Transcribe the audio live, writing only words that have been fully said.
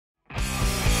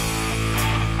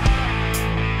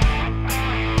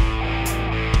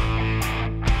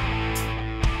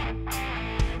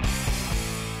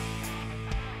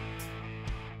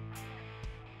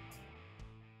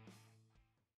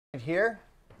started here.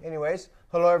 Anyways,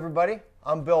 hello everybody.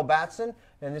 I'm Bill Batson,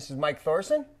 and this is Mike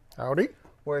Thorson. Howdy.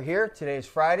 We're here. Today is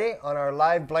Friday on our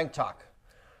live Blank Talk.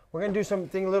 We're going to do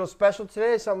something a little special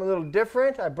today, something a little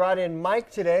different. I brought in Mike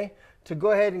today to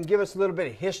go ahead and give us a little bit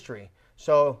of history.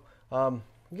 So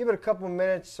give it a couple of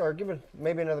minutes, or give it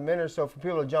maybe another minute or so for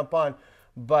people to jump on.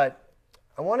 But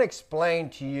I want to explain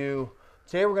to you,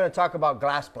 today we're going to talk about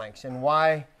glass blanks and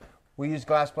why we use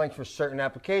glass blanks for certain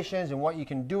applications and what you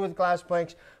can do with glass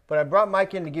blanks. But I brought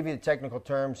Mike in to give you the technical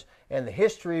terms and the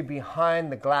history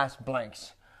behind the glass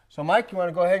blanks. So Mike, you want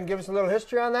to go ahead and give us a little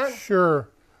history on that? Sure.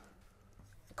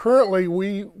 Currently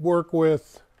we work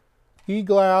with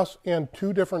E-glass and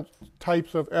two different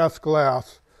types of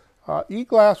S-glass.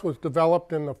 E-glass was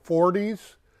developed in the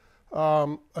 40s,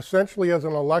 essentially as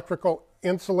an electrical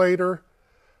insulator,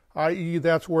 i.e.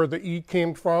 that's where the E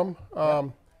came from.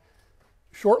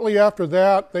 Shortly after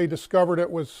that, they discovered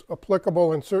it was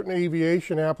applicable in certain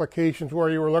aviation applications where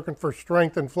you were looking for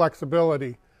strength and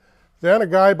flexibility. Then a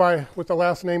guy with the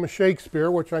last name of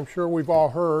Shakespeare, which I'm sure we've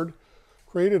all heard,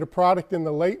 created a product in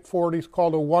the late 40s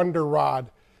called a Wonder Rod.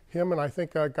 Him and I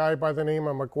think a guy by the name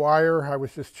of McGuire. I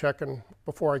was just checking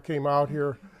before I came out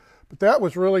here. But that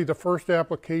was really the first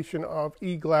application of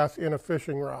E-glass in a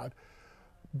fishing rod.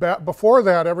 Before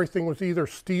that, everything was either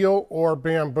steel or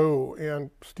bamboo.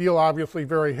 And steel obviously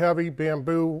very heavy,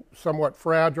 bamboo somewhat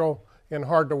fragile and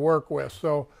hard to work with.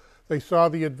 So they saw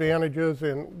the advantages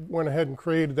and went ahead and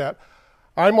created that.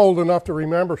 I'm old enough to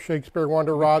remember Shakespeare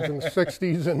Wonder Rods in the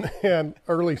 60s and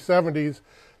early 70s.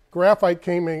 Graphite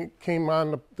came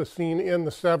on the scene in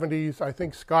the 70s. I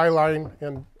think Skyline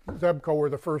and Zebco were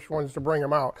the first ones to bring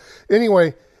them out.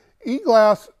 Anyway,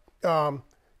 E-glass,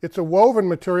 it's a woven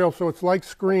material, so it's like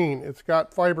screen. It's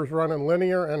got fibers running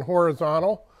linear and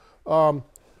horizontal.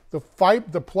 The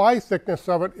ply thickness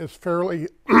of it is fairly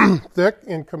thick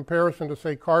in comparison to,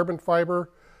 say, carbon fiber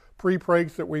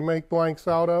prepregs that we make blanks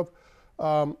out of.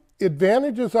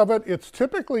 Advantages of it, it's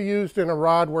typically used in a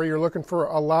rod where you're looking for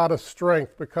a lot of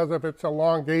strength because of its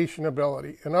elongation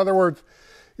ability. In other words,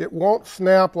 it won't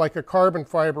snap like a carbon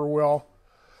fiber will.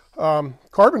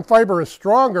 Carbon fiber is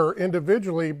stronger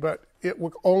individually, but it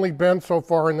will only bend so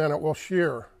far and then it will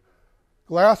shear.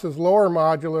 Glass is lower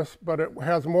modulus, but it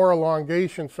has more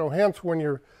elongation, so hence when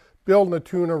you're building a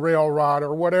tuna rail rod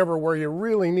or whatever where you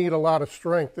really need a lot of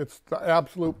strength, it's the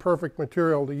absolute perfect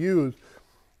material to use.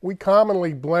 We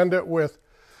commonly blend it with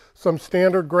some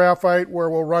standard graphite where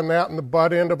we'll run that in the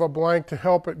butt end of a blank to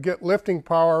help it get lifting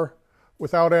power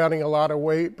without adding a lot of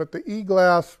weight. But the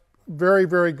E-glass, very,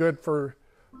 very good for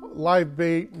live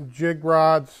bait, jig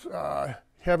rods,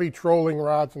 heavy trolling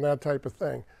rods, and that type of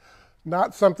thing.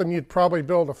 Not something you'd probably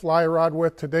build a fly rod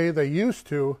with today. They used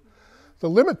to. The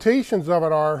limitations of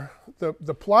it are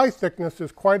the ply thickness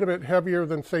is quite a bit heavier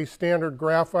than, say, standard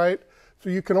graphite, so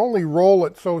you can only roll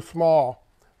it so small.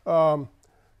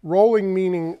 Rolling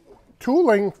meaning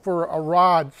tooling for a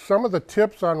rod. Some of the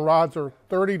tips on rods are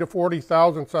 30 to 40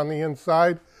 thousandths on the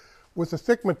inside. With a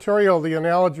thick material, the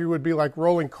analogy would be like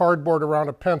rolling cardboard around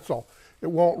a pencil.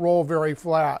 It won't roll very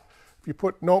flat. If you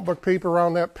put notebook paper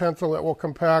around that pencil, it will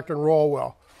compact and roll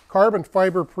well. Carbon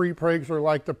fiber prepregs are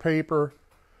like the paper.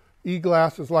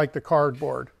 E-glass is like the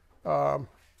cardboard.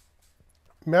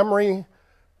 Memory,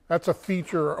 that's a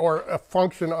feature or a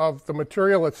function of the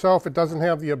material itself. It doesn't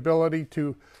have the ability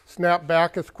to snap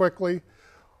back as quickly.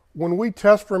 When we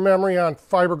test for memory on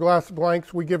fiberglass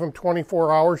blanks, we give them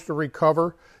 24 hours to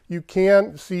recover. You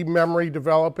can see memory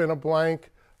develop in a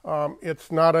blank.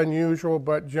 It's not unusual,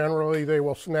 but generally they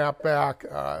will snap back.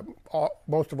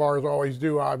 Most of ours always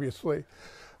do, obviously.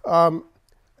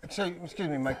 So, excuse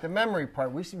me, Mike, the memory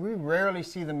part, we rarely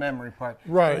see the memory part.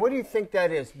 Right. What do you think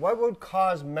that is? What would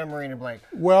cause memory in a blank?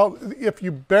 Well, if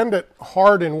you bend it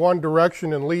hard in one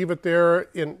direction and leave it there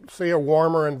in, say, a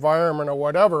warmer environment or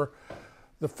whatever,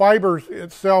 the fibers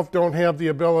itself don't have the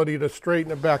ability to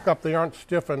straighten it back up. They aren't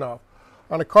stiff enough.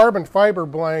 On a carbon fiber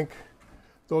blank,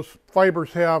 those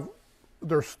fibers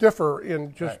they're stiffer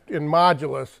in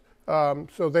modulus,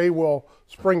 so they will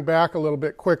spring back a little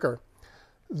bit quicker.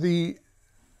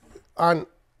 On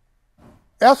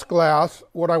S-glass,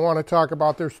 what I want to talk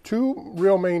about, there's two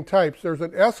real main types. There's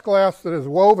an S-glass that is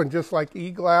woven just like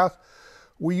E-glass.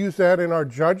 We use that in our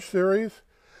Judge series.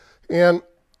 And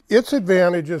its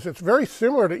advantages, it's very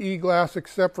similar to E-glass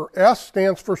except for S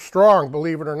stands for strong,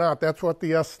 believe it or not. That's what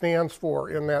the S stands for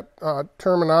in that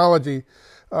terminology.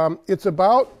 It's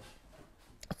about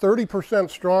 30%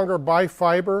 stronger by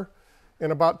fiber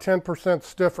and about 10%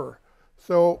 stiffer.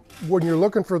 So when you're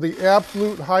looking for the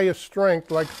absolute highest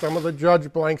strength, like some of the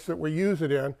Judge blanks that we use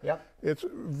it in, It's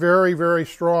very, very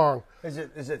strong. Is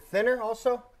it thinner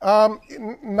also?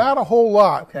 Not a whole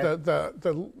lot. Okay.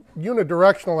 The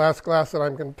unidirectional S-glass that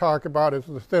I'm going to talk about is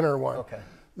the thinner one. Okay.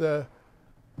 The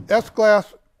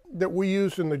S-glass that we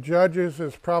use in the Judges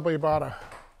is probably about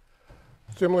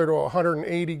similar to a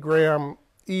 180 gram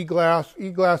E-glass.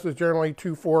 E-glass is generally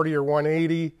 240 or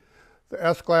 180. The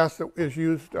S-glass that is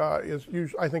used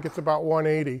I think it's about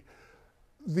 180.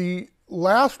 The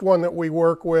last one that we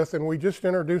work with, and we just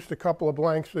introduced a couple of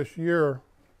blanks this year,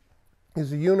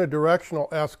 is a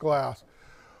unidirectional S-glass.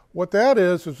 What that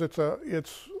is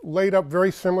it's laid up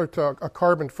very similar to a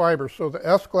carbon fiber. So the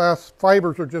S-glass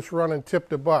fibers are just running tip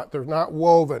to butt. They're not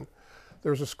woven.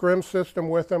 There's a scrim system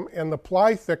with them, and the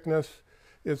ply thickness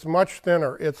is much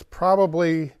thinner. It's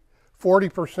probably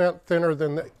 40% thinner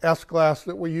than the S-glass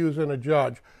that we use in a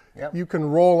Judge. Yep. You can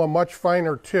roll a much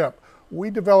finer tip. We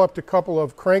developed a couple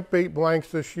of crankbait blanks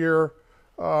this year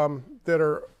that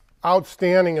are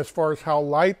outstanding as far as how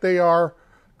light they are,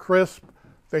 crisp.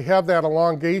 They have that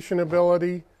elongation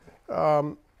ability,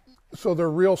 so they're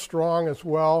real strong as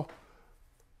well.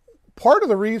 Part of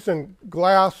the reason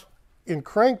glass in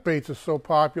crankbaits is so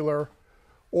popular,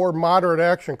 or moderate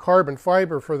action carbon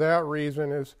fiber for that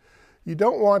reason, is you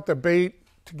don't want the bait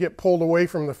to get pulled away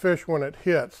from the fish when it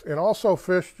hits. And also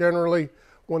fish generally,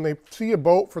 when they see a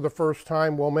boat for the first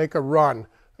time, will make a run,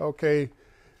 okay?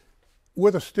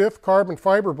 With a stiff carbon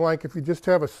fiber blank, if you just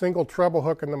have a single treble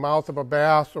hook in the mouth of a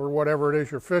bass or whatever it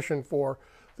is you're fishing for,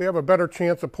 they have a better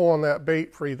chance of pulling that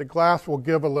bait free. The glass will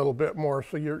give a little bit more,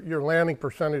 so your landing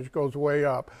percentage goes way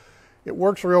up. It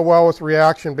works real well with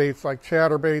reaction baits like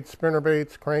chatterbaits,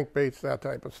 spinnerbaits, crankbaits, that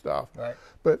type of stuff. Right.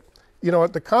 But, you know,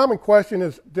 the common question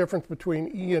is difference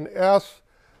between E and S.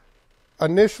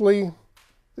 Initially,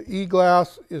 the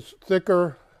E-glass is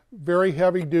thicker, very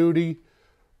heavy duty.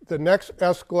 The next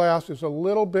S-glass is a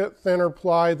little bit thinner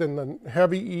ply than the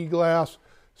heavy E-glass,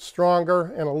 stronger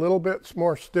and a little bit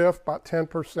more stiff, about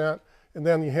 10%. And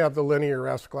then you have the linear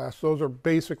S-glass. Those are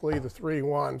basically the three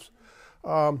ones.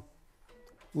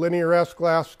 Linear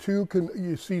S-glass too,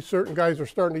 you see certain guys are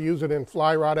starting to use it in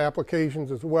fly rod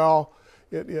applications as well.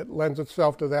 It lends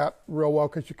itself to that real well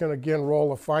because you can again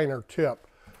roll a finer tip.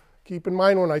 Keep in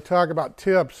mind when I talk about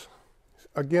tips,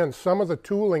 again, some of the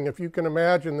tooling, if you can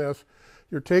imagine this,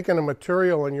 you're taking a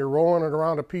material and you're rolling it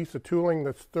around a piece of tooling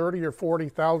that's 30 or 40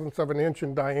 thousandths of an inch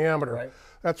in diameter. Right.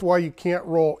 That's why you can't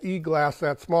roll E-glass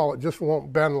that small. It just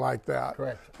won't bend like that.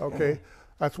 Correct. Okay.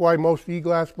 That's why most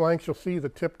E-glass blanks, you'll see the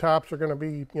tip tops are going to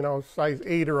be, you know, size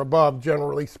 8 or above,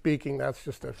 generally speaking. That's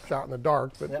just a shot in the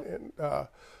dark. But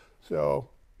yep. So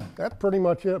that's pretty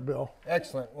much it, Bill.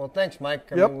 Excellent. Well, thanks,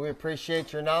 Mike. I Yep. mean, we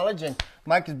appreciate your knowledge. And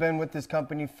Mike has been with this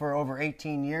company for over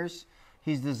 18 years.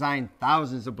 He's designed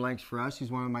thousands of blanks for us. He's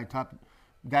one of my top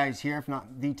guys here, if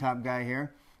not the top guy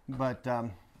here. But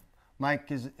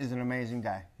Mike is an amazing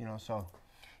guy, you know. So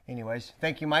anyways,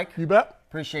 thank you, Mike. You bet.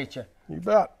 Appreciate you. You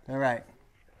bet. All right.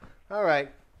 All right.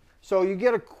 So you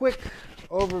get a quick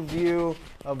overview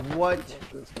of what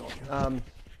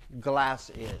glass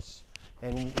is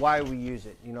and why we use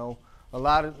it. You know, a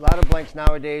lot of blanks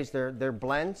nowadays, they're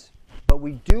blends, but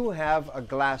we do have a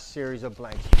glass series of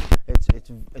blanks. It's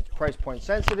price point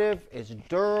sensitive, it's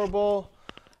durable,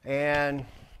 and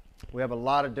we have a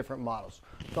lot of different models.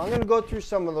 So I'm going to go through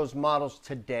some of those models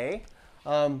today.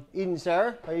 Eden,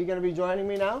 Sarah, are you going to be joining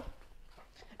me now?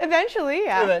 Eventually,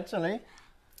 yeah. Eventually.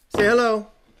 Say hello.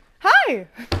 Hi.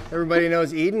 Everybody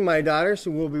knows Eden, my daughter,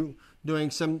 so we'll be doing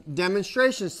some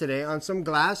demonstrations today on some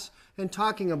glass and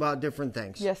talking about different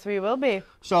things. Yes, we will be.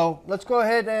 So let's go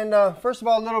ahead and first of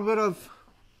all, a little bit of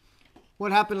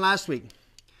what happened last week.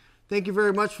 Thank you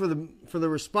very much for the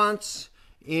response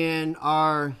in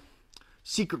our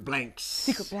secret blanks.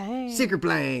 Secret blanks. Secret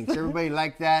blanks. Everybody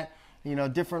liked that. You know,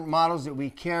 different models that we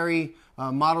carry,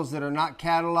 models that are not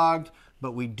cataloged,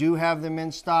 but we do have them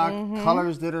in stock. Mm-hmm.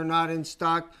 Colors that are not in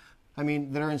stock. I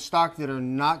mean, that are in stock that are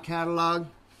not cataloged.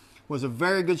 Was a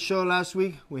very good show last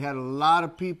week. We had a lot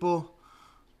of people.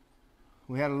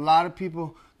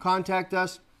 Contact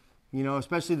us. You know,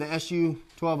 especially the SU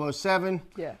 1207.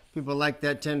 Yeah. People like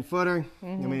that 10-footer.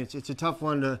 Mm-hmm. I mean, it's a tough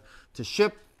one to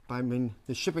ship. I mean,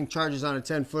 the shipping charges on a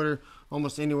 10-footer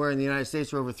almost anywhere in the United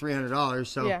States are over $300.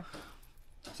 So yeah.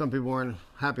 Some people weren't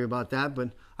happy about that, but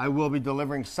I will be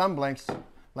delivering some blanks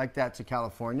like that to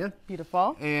California.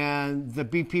 Beautiful. And the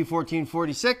BP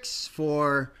 1446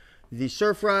 for the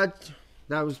surf rod,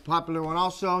 that was a popular one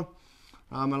also.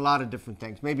 A lot of different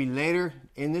things. Maybe later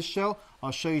in this show,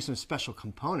 I'll show you some special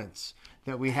components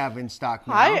that we have in stock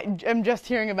now. I am just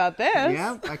hearing about this.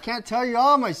 Yeah, I can't tell you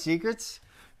all my secrets.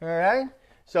 All right?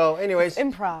 So anyways.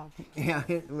 Improv. Yeah,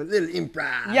 a little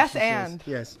improv. Yes, and.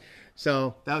 Yes.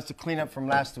 So that was the cleanup from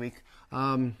last week.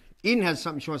 Eden has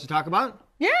something she wants to talk about.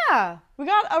 Yeah, we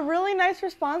got a really nice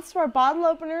response to our bottle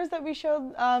openers that we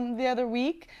showed the other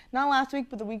week. Not last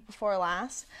week, but the week before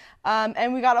last.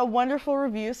 And we got a wonderful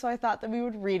review, so I thought that we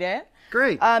would read it.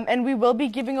 Great. And we will be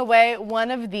giving away one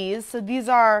of these. So these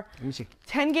are Let me see.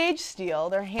 10 gauge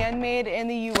steel. They're handmade in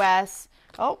the U.S.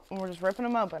 Oh, and we're just ripping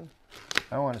them open.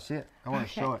 I don't want to see it. I want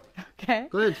to show it. Okay.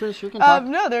 Go ahead, finish. You can talk.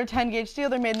 No, they're 10 gauge steel.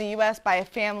 They're made in the U.S. by a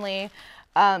family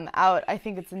out, I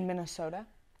think it's in Minnesota.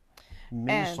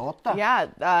 Minnesota. And,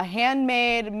 yeah,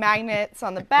 handmade magnets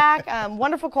on the back,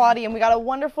 wonderful quality, and we got a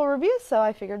wonderful review, so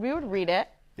I figured we would read it.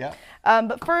 Yeah.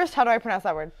 But first, how do I pronounce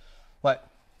that word? What?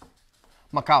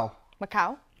 Macau.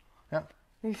 Macau? Yeah.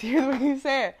 You see the way you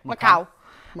say it? Macau.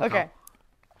 Macau. Okay.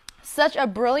 Such a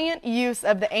brilliant use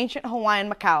of the ancient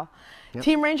Hawaiian Macau. Yep.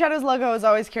 Team Rainshadow's logo has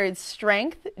always carried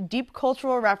strength, deep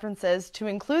cultural references to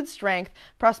include strength,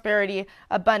 prosperity,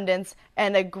 abundance,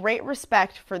 and a great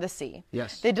respect for the sea.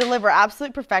 Yes. They deliver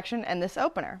absolute perfection in this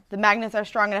opener. The magnets are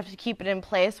strong enough to keep it in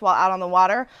place while out on the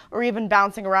water or even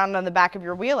bouncing around on the back of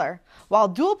your wheeler, while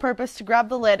dual purpose to grab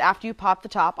the lid after you pop the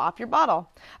top off your bottle.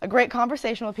 A great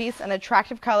conversational piece and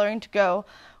attractive coloring to go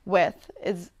with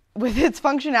its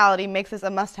functionality makes this a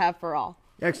must-have for all.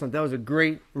 Excellent. That was a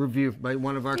great review by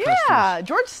one of our customers. Yeah,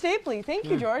 George Stapley. Thank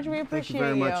you, George. We appreciate you.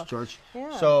 Thank you very much, George.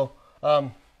 Yeah. So,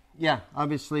 yeah,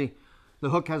 obviously, the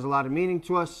hook has a lot of meaning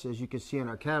to us, as you can see in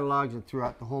our catalogs and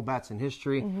throughout the whole Batson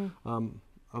history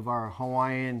of our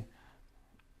Hawaiian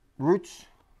roots,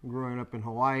 growing up in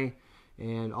Hawaii,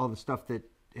 and all the stuff that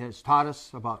has taught us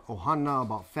about ohana,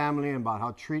 about family, and about how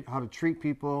to treat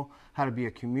people, how to be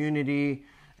a community,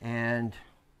 and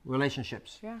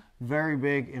relationships. Yeah. Very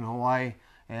big in Hawaii.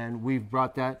 And we've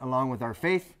brought that along with our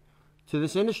faith to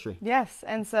this industry. Yes,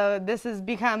 and so this has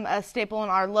become a staple in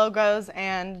our logos,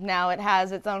 and now it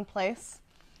has its own place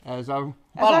As our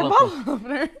bottle bottle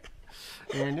opener.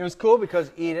 And it was cool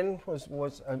because Eden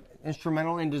was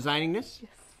instrumental in designing this.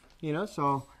 Yes. You know,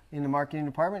 so in the marketing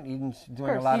department, Eden's doing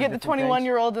Of a course, lot you of get the different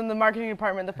 21-year-old in the marketing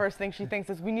department, the first thing she thinks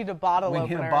is, we need a bottle things.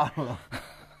 opener. We need a bottle.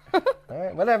 All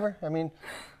right, whatever. I mean,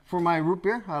 for my root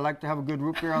beer, I like to have a good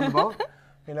root beer on the boat.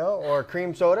 You know, or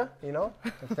cream soda, you know,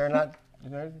 if they're not, you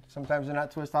know, sometimes they're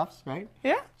not twist offs, right?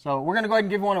 Yeah. So we're going to go ahead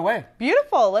and give one away.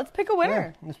 Beautiful. Let's pick a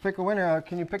winner. Yeah, let's pick a winner.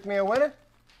 Can you pick me a winner?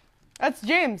 That's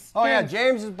James. Oh, yeah,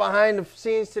 James is behind the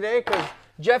scenes today because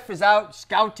Jeff is out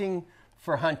scouting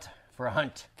for a hunt.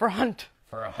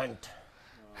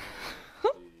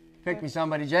 Pick me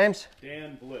somebody, James.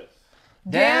 Dan Bliss.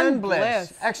 Dan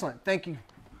Bliss. Excellent. Thank you.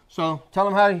 So tell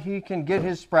him how he can get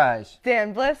his prize.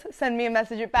 Dan Bliss, send me a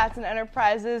message at Batson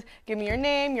Enterprises. Give me your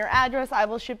name, your address. I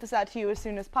will ship this out to you as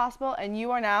soon as possible. And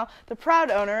you are now the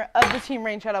proud owner of the Team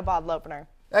Rainshadow bottle opener.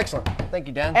 Excellent. Thank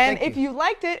you, Dan. And Thank if you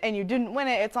liked it and you didn't win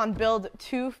it, it's on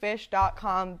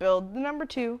build2fish.com. Build the number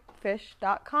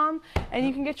 2fish.com, and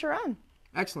you can get your own.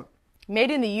 Excellent.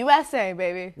 Made in the USA,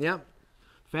 baby. Yep.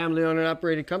 Family owner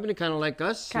operated company, kind of like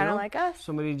us. Kind of like us.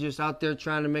 Somebody just out there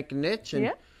trying to make a niche and,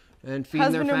 Yeah. and feeding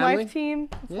Husband their and family. wife team.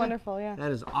 It's Yeah. wonderful, yeah.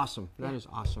 That is awesome. That is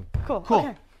awesome. Cool. Cool.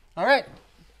 Okay. All right.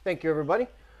 Thank you, everybody.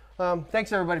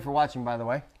 Thanks, everybody, for watching, by the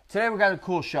way. Today, we got a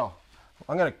cool show.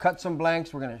 I'm going to cut some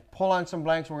blanks. We're going to pull on some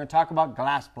blanks. We're going to talk about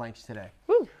glass blanks today.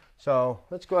 Woo. So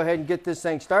let's go ahead and get this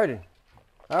thing started.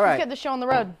 All Let's right. get the show on the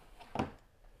road. I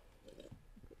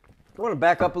want to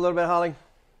back up a little bit, Holly.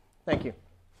 Thank you.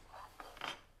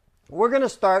 We're going to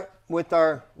start with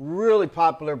our really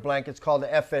popular blank. It's called the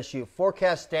FSU,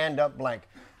 Forecast Stand-Up Blank.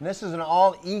 And this is an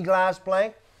all E-glass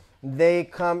blank. They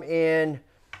come in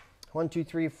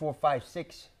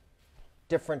 6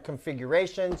 different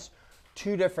configurations,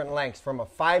 2 different lengths, from a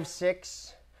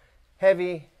 5'6",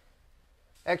 heavy,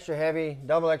 extra heavy,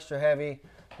 double extra heavy,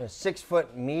 a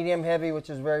 6-foot medium heavy, which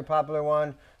is a very popular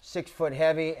one, 6-foot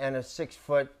heavy, and a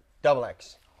 6-foot double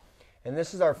X. And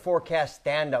this is our Forecast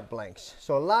stand-up blanks.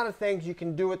 So a lot of things you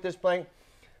can do with this blank.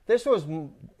 This was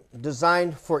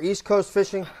designed for East Coast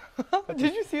fishing.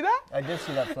 Did you see that? I did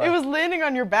see that fly. It was landing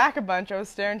on your back a bunch. I was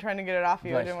staring, trying to get it off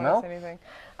you. Do I I didn't smell? want to say anything.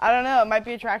 I don't know. It might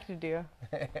be attracted to you.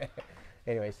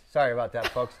 Anyways, sorry about that,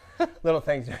 folks. Little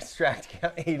things distract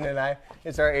Eden and I.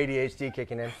 It's our ADHD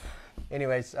kicking in.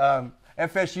 Anyways,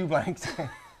 FSU blanks.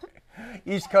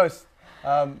 East Coast.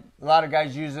 A lot of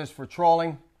guys use this for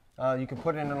trolling. You can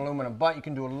put it in an aluminum butt. You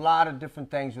can do a lot of different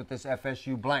things with this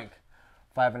FSU blank.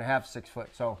 5.5, 6 foot.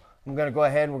 So I'm going to go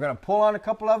ahead and we're going to pull on a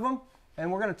couple of them.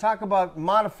 And we're going to talk about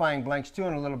modifying blanks too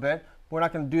in a little bit. We're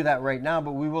not going to do that right now,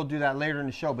 but we will do that later in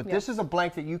the show. But this is a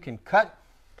blank that you can cut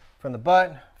from the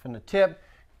butt, from the tip,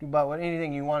 do about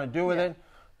anything you want to do with it.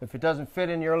 If it doesn't fit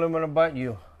in your aluminum butt,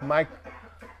 you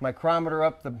micrometer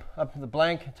up the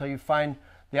blank until you find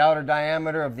the outer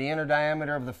diameter of the inner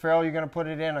diameter of the ferrule you're going to put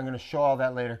it in. I'm going to show all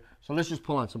that later. So let's just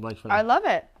pull on some blanks for now. I love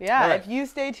it. Yeah, right. If you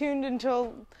stay tuned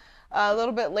until a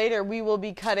little bit later, we will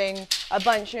be cutting a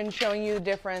bunch and showing you the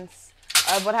difference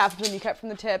of what happens when you cut from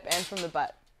the tip and from the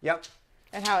butt. Yep.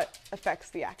 And how it affects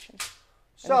the action.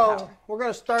 So we're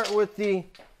going to start with the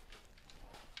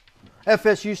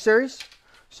FSU series.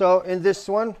 So in this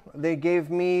one, they gave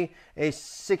me a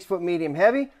 6-foot medium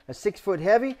heavy, a 6-foot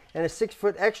heavy, and a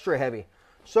 6-foot extra heavy.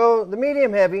 So the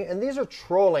medium heavy, and these are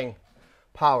trolling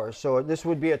powers. So this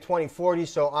would be a 2040.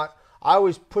 So I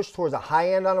always push towards a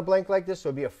high end on a blank like this. So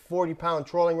it'd be a 40-pound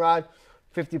trolling rod,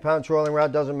 50-pound trolling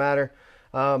rod, doesn't matter.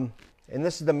 And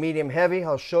this is the medium heavy.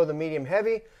 I'll show the medium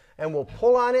heavy, and we'll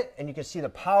pull on it, and you can see the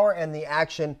power and the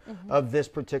action of this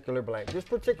particular blank. This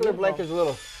particular blank is a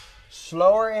little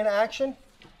slower in action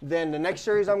than the next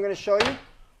series I'm going to show you,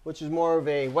 which is more of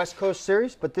a West Coast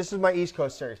series, but this is my East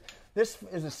Coast series. This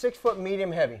is a 6-foot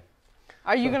medium heavy.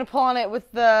 Are you going to pull on it with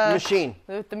the machine?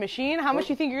 With the machine? How much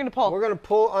do you think you're going to pull? We're going to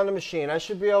pull on the machine. I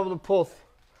should be able to pull,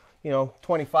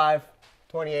 25,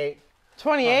 28.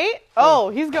 28? Oh,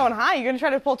 he's going high. You're going to try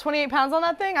to pull 28 pounds on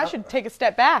that thing? I should take a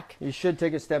step back. You should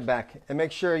take a step back and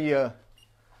make sure you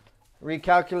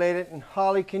recalculate it. And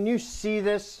Holly, can you see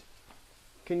this?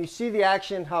 Can you see the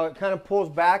action, how it kind of pulls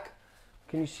back?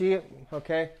 Can you see it?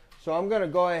 Okay. So I'm going to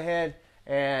go ahead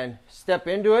and step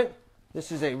into it.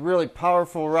 This is a really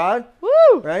powerful rod.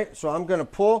 Woo! Right? So I'm going to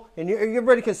pull, and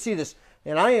everybody can see this.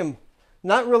 And I am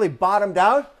not really bottomed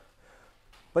out,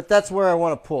 but that's where I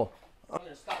want to pull. I'm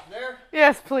going to stop there.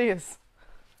 Yes, please.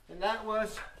 And that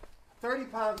was 30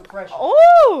 pounds of pressure.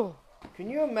 Oh! Can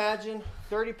you imagine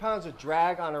 30 pounds of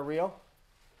drag on a reel?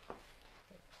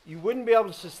 You wouldn't be able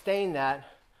to sustain that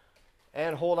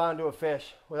and hold on to a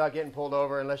fish without getting pulled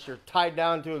over unless you're tied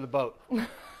down to the boat.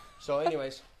 So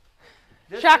anyways.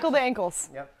 Shackle the ankles.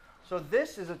 Yep. So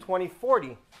this is a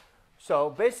 2040. So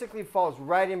basically falls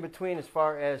right in between as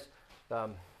far as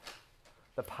the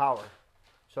power.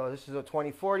 So this is a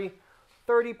 2040.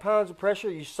 30 pounds of pressure.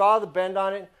 You saw the bend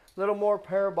on it. A little more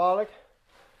parabolic.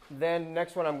 Then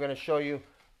next one I'm going to show you.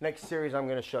 Next series I'm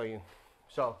going to show you.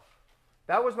 So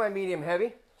that was my medium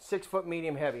heavy. 6-foot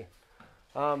medium heavy.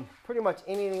 Pretty much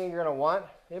anything you're going to want.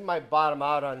 It might bottom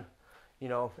out on,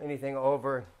 anything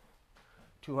over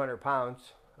 200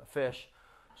 pounds of fish.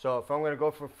 So if I'm going to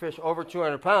go for fish over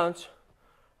 200 pounds,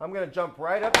 I'm going to jump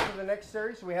right up to the next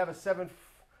series. So we have a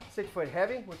 6-foot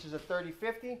heavy, which is a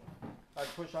 30-50. I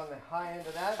push on the high end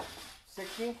of that,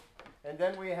 60. And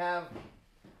then we have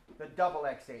the double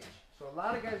XH. So a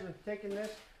lot of guys are taking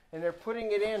this and they're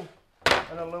putting it in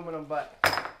an aluminum butt.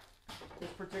 This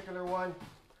particular one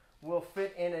will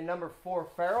fit in a number 4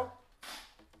 ferrule,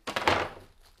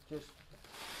 just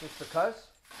because.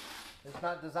 It's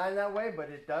not designed that way, but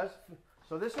it does.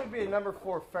 So this would be a number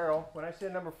 4 ferrule. When I say a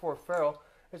number 4 ferrule,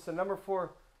 it's the number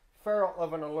 4 ferrule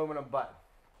of an aluminum butt.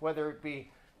 Whether it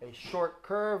be a short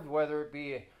curved, whether it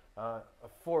be a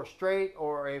 4 straight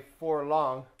or a 4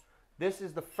 long, this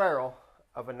is the ferrule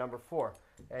of a number 4.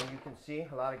 And you can see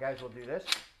a lot of guys will do this.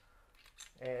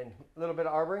 And a little bit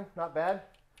of arboring, not bad.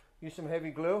 Use some heavy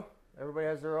glue. Everybody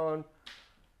has their own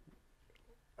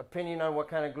opinion on what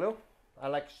kind of glue. I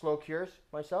like slow cures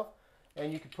myself.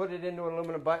 And you can put it into an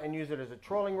aluminum butt and use it as a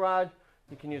trolling rod.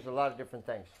 You can use a lot of different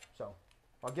things. So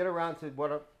I'll get around to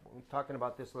what I'm talking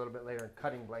about this a little bit later, and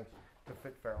cutting blanks to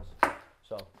fit ferrules.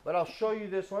 So, but I'll show you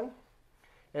this one.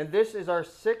 And this is our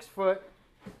 6-foot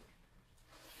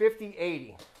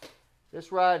 50-80.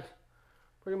 This rod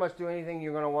pretty much do anything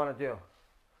you're going to want to do.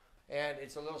 And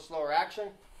it's a little slower action.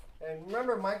 And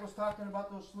remember Mike was talking about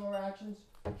those slower actions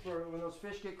for when those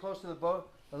fish get close to the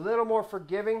boat. A little more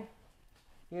forgiving.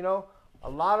 A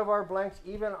lot of our blanks,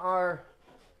 even our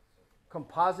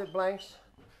composite blanks,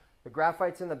 the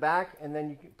graphite's in the back, and then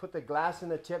you can put the glass in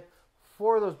the tip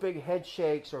for those big head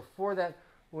shakes, or for that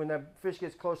when the fish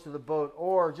gets close to the boat,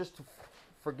 or just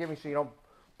forgiving so you don't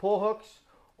pull hooks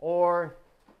or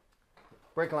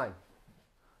break line.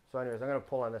 So anyways, I'm going to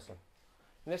pull on this one.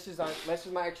 And this is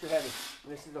my extra heavy.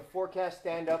 And this is a Forecast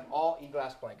stand-up all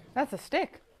e-glass blank. That's a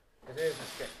stick. It is a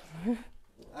stick.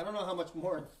 I don't know how much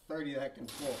more than 30 that can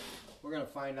pull. We're going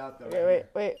to find out though.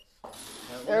 Wait.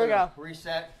 There we go.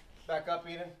 Reset. Back up,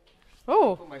 Eden.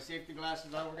 Oh. Put my safety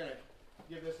glasses on. We're going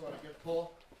to give this one a good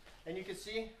pull. And you can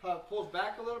see how it pulls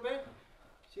back a little bit.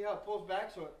 See how it pulls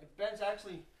back? So it bends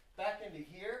actually back into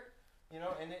here,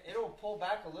 and it'll pull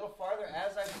back a little farther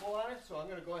as I pull on it. So I'm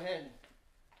going to go ahead and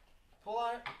pull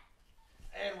on it.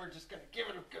 And we're just going to give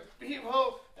it a good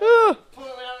heave-ho. Pull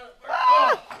it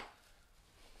out.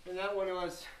 And that one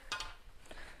was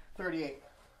 38.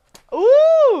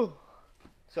 Ooh!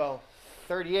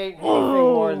 38, anything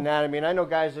more than that. I mean, I know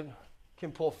guys that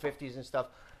can pull 50s and stuff.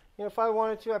 You know, if I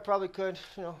wanted to, I probably could.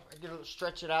 You know, I could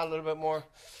stretch it out a little bit more.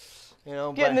 You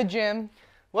know, Get in the gym.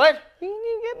 What? You need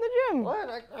to get in the gym.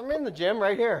 What? I'm in the gym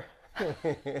right here.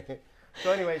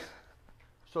 So, anyways,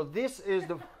 so this is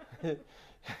the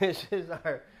this is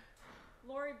our.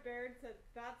 Lori Baird said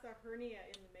that's a hernia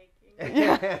in the making.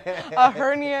 Yeah, a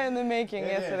hernia in the making.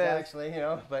 Yes, it is. Actually, you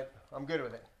know, but I'm good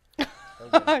with it.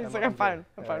 He's like, I'm fine.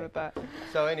 I'm fine with that.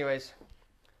 So, anyways,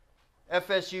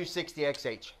 FSU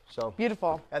 60XH. So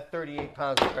Beautiful. at 38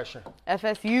 pounds of pressure.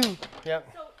 FSU. Yep.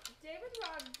 So David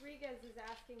Rodriguez is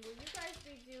asking, will you guys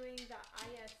be doing the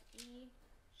ISE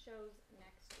shows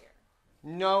next year?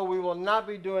 No, we will not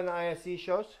be doing the ISE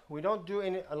shows. We don't do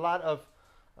a lot of,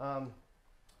 what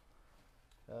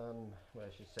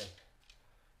I should say,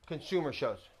 consumer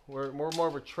shows. We're more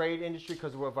of a trade industry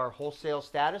because of our wholesale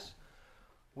status.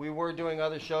 We were doing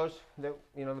other shows that,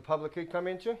 you know, the public could come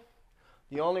into.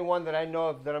 The only one that I know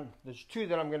of there's two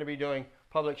that I'm going to be doing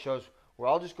public shows where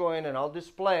I'll just go in and I'll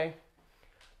display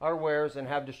our wares and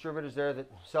have distributors there that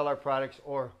sell our products,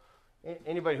 or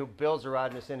anybody who builds a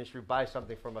rod in this industry buys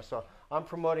something from us. So I'm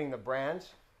promoting the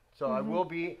brands. So I will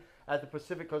be at the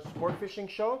Pacific Coast Sport Fishing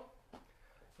Show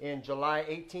in July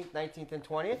 18th, 19th, and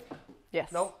 20th.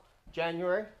 Yes. Nope.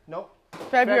 January. Nope.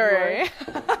 February.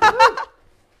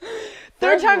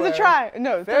 Third time's a try.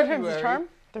 No, third time's a charm.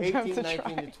 Third time's a 18th,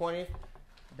 19th, to 20th,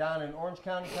 down in Orange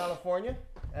County, California,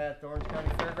 at the Orange County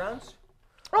Fairgrounds.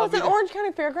 Oh, it's at Orange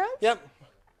County Fairgrounds? Yep.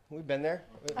 We've been there.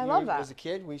 I love that. As a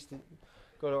kid, we used to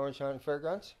go to Orange County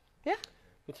Fairgrounds. Yeah.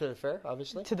 Go to the fair,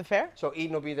 obviously. To the fair? So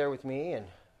Eden will be there with me, and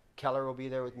Keller will be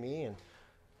there with me, and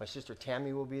my sister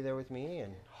Tammy will be there with me,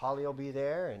 and Holly will be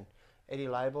there, and Eddie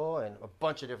Leibel, and a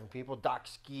bunch of different people, Doc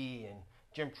Ski, and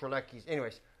Jim Trelecki's.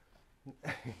 Anyways,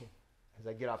 as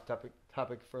I get off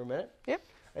topic for a minute. Yep.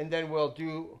 And then we'll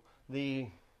do the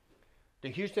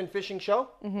Houston Fishing Show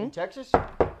in Texas,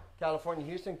 California,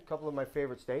 Houston, a couple of my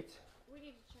favorite states. We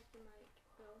need to check the mic,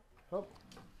 Bill. Oh,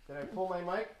 did I pull my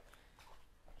mic?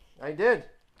 I did.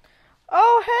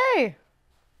 Oh, hey.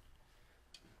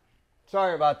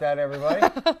 Sorry about that, everybody.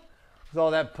 With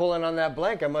all that pulling on that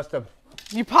blank, I must have.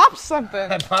 You popped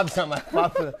something. I popped something.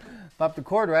 I popped the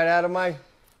cord right out of my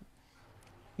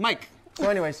mic. So,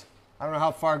 anyways, I don't know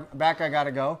how far back I got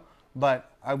to go,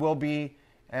 but I will be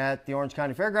at the Orange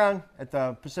County Fairground at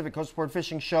the Pacific Coast Sport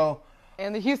Fishing Show.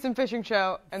 And the Houston Fishing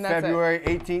Show, and that's February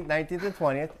 18th, 19th, and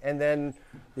 20th, and then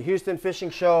the Houston Fishing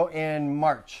Show in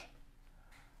March.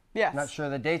 Yes. Not sure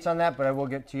the dates on that, but I will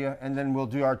get to you, and then we'll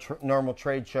do our normal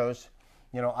trade shows,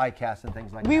 you know, ICAST and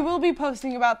things like that. We will be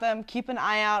posting about them. Keep an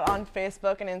eye out on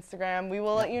Facebook and Instagram. We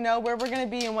will let you know where we're going to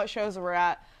be and what shows we're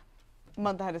at a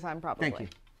month ahead of time, probably. Thank you.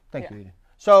 Thank you, Eden.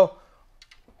 So,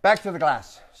 back to the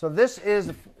glass. So this is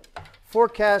the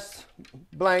forecast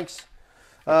blanks,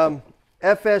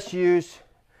 FSUs.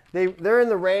 They're in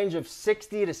the range of $60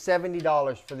 to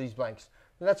 $70 for these blanks.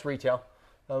 And that's retail.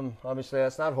 Obviously,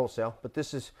 that's not wholesale. But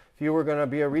this is, if you were going to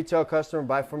be a retail customer,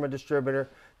 buy from a distributor,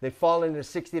 they fall into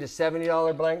 $60 to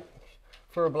 $70 blank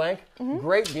for a blank.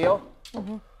 Great deal.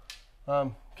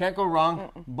 Can't go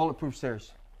wrong. Bulletproof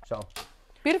series. So,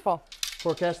 Beautiful.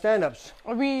 forecast stand-ups.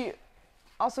 Are we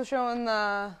also showing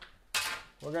the...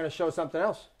 We're going to show something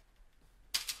else.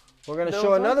 We're going to Those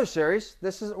show ones? another series.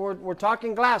 This is we're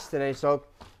talking glass today, so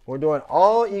we're doing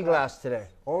all e-glass today.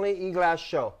 Only e-glass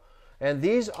show. And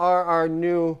these are our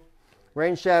new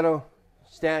Rainshadow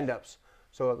stand-ups.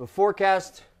 So the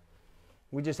forecast,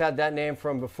 we just had that name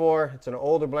from before. It's an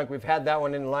older blank. We've had that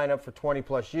one in the lineup for 20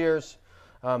 plus years.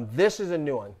 This is a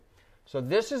new one. So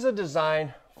this is a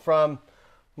design from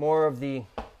more of the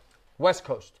West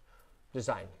Coast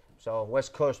design. So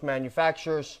West Coast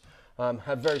manufacturers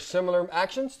have very similar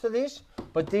actions to these,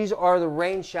 but these are the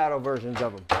Rainshadow versions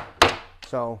of them.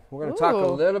 So we're going to talk a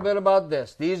little bit about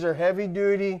this. These are heavy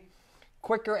duty,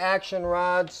 quicker action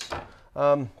rods.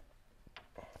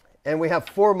 And we have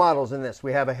 4 models in this.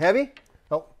 We have a heavy,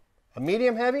 a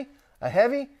medium heavy, a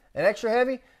heavy, an extra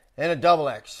heavy, and a double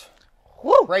X.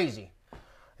 Woo! Crazy.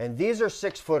 And these are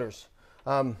 6-footers.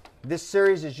 This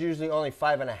series is usually only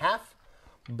 5.5,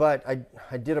 but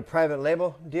I did a private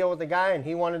label deal with the guy, and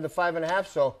he wanted the 5.5,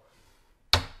 so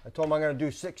I told him I'm going to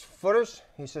do 6-footers.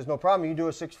 He says, no problem, you do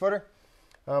a 6-footer.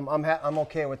 I'm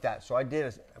okay with that. So I did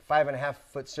a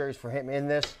 5.5-foot series for him in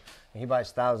this, and he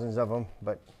buys thousands of them,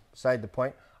 but beside the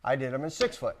point, I did them in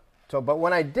 6-foot. So, but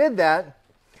when I did that,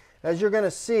 as you're going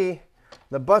to see,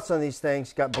 the butts on these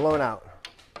things got blown out.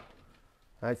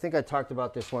 I think I talked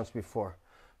about this once before.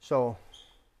 So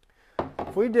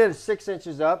if we did 6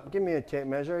 inches up, give me a tape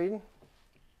measure, Eden.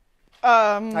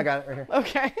 I got it right here.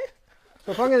 Okay.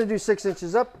 So if I'm going to do 6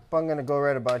 inches up, I'm going to go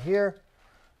right about here.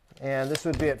 And this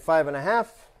would be at 5.5.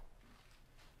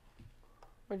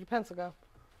 Where'd your pencil go?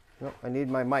 Nope, I need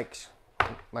my mics,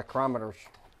 micrometers.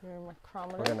 Your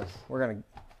micrometer. We're gonna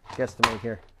guesstimate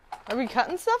here. Are we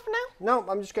cutting stuff now? No,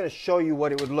 I'm just gonna show you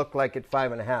what it would look like at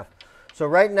 5.5. So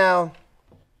right now,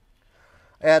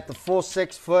 at the full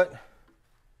 6 foot,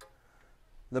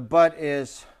 the butt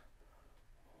is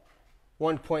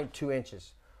 1.2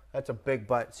 inches. That's a big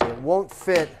butt. See, it won't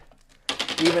fit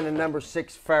even a number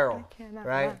 6 ferrule,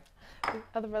 right?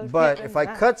 But if I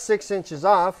cut 6 inches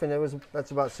off, and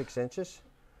that's about 6 inches,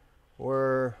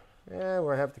 we're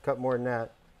have to cut more than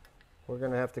that. We're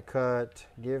gonna have to cut.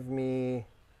 Give me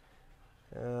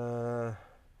this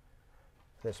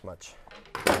much.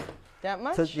 That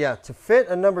much? To fit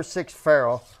a number 6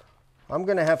 ferrule, I'm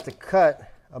gonna have to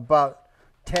cut about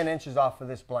 10 inches off of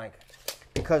this blank,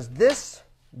 because this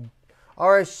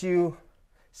RSU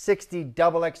 60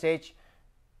 XXH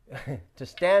to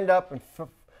stand up and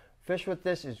fish with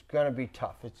this is going to be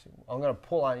tough. I'm going to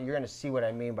pull on it. You're going to see what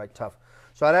I mean by tough.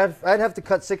 So I'd have to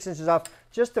cut 6 inches off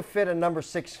just to fit a number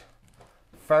 6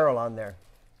 ferrule on there.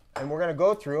 And we're going to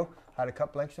go through how to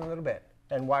cut blanks in a little bit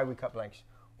and why we cut blanks.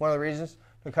 One of the reasons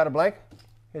to cut a blank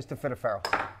is to fit a ferrule.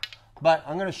 But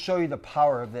I'm going to show you the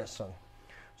power of this one.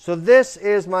 So this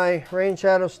is my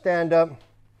Rainshadow stand-up,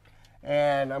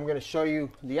 and I'm going to show you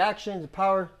the action, the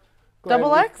power.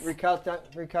 Double X?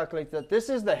 Recalculate that. This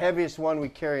is the heaviest one we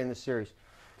carry in the series.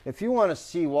 If you want to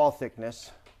see wall thickness,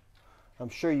 I'm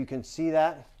sure you can see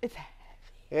that. It's heavy.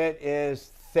 It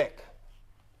is thick.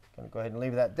 I'm going to go ahead and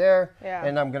leave that there. Yeah.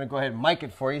 And I'm going to go ahead and mic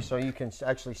it for you so you can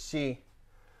actually see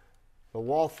the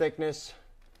wall thickness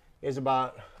is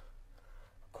about a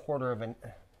quarter of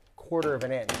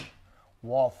an inch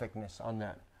wall thickness on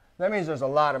that. That means there's a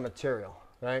lot of material,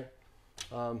 right?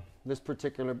 This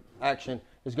particular action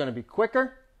is going to be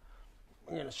quicker.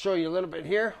 I'm going to show you a little bit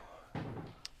here.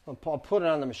 I'll put it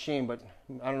on the machine, but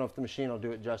I don't know if the machine will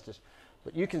do it justice.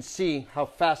 But you can see how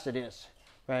fast it is,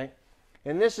 right?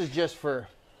 And this is just for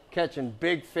catching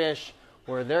big fish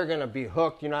where they're going to be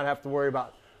hooked. You not have to worry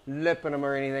about lipping them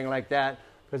or anything like that,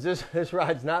 because this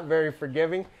rod's not very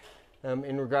forgiving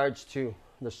in regards to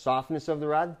the softness of the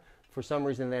rod. For some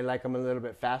reason, they like them a little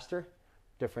bit faster,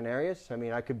 different areas. I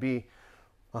mean, I could be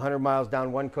 100 miles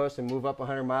down one coast and move up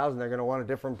 100 miles, and they're going to want a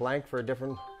different blank for a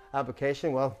different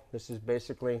application. Well, this is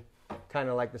basically kind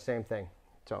of like the same thing.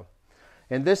 So,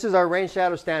 and this is our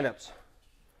Rainshadow stand-ups.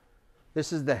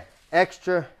 This is the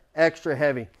extra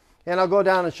heavy. And I'll go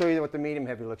down and show you what the medium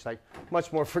heavy looks like.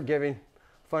 Much more forgiving,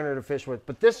 funner to fish with.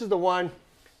 But this is the one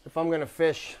if I'm going to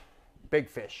fish big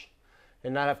fish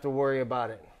and not have to worry about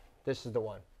it. This is the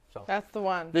one. So that's the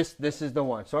one. This is the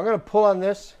one. So I'm going to pull on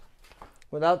this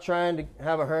without trying to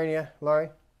have a hernia, Laurie.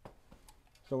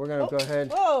 So we're going to go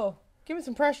ahead. Whoa! Give me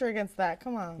some pressure against that.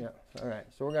 Come on. Yeah. All right.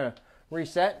 So we're going to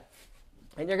reset.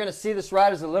 And you're going to see this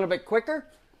rod is a little bit quicker.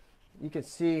 You can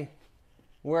see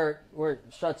where it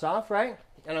shuts off, right?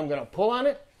 And I'm going to pull on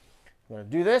it. I'm going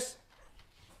to do this.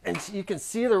 And you can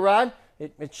see the rod.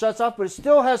 It shuts off, but it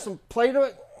still has some play to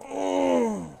it.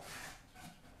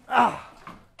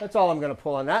 That's all I'm going to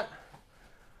pull on that.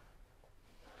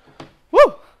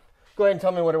 Woo! Go ahead and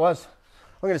tell me what it was.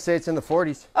 I'm going to say it's in the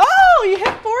 40s. Oh, you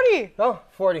hit 40. Oh,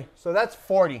 40. So that's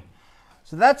 40.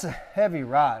 So that's a heavy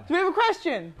rod. Do we have a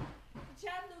question?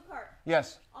 Chad Lucart.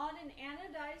 Yes. On an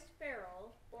anodized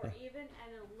ferrule or even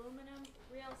an aluminum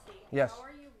reel seat, yes. How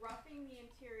are you roughing the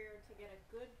interior to get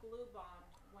a good glue bond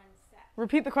when set?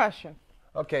 Repeat the question.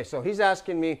 Okay, so he's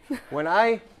asking me when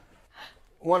I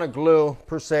want to glue,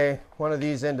 per se, one of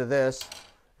these into this,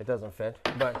 it doesn't fit,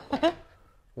 but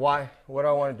why? What do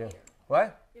I want to do?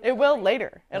 What? It will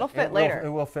later. It'll fit later. It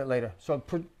will fit later. So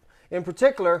in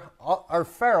particular, our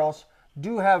ferrules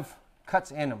do have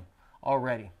cuts in them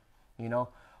already. You know,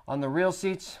 on the reel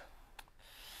seats,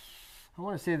 I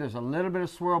want to say there's a little bit of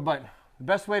swirl, but the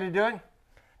best way to do it,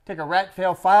 take a rat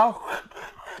tail file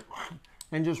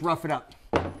and just rough it up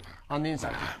on the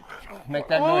inside. Make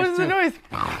that noise too. What was the noise?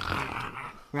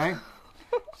 Right?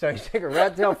 So you take a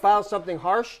rat tail file, something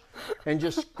harsh, and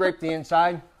just scrape the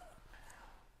inside,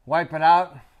 wipe it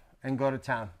out, and go to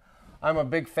town. I'm a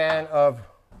big fan of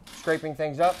scraping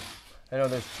things up. I know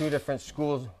there's two different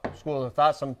schools of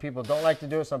thought. Some people don't like to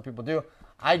do it, some people do.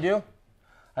 I do.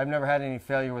 I've never had any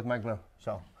failure with my glue.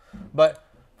 So, but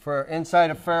for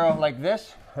inside a ferrule like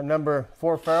this, a number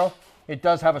 4 ferrule, it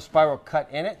does have a spiral cut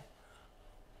in it.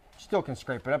 Still can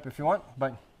scrape it up if you want,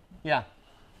 but yeah.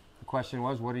 The question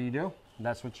was, what do you do? And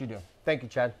that's what you do. Thank you,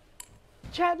 Chad.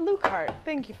 Chad Lucart,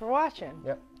 thank you for watching.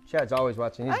 Yep, Chad's always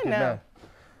watching. He's a good know. man.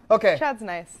 Okay. Chad's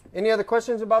nice. Any other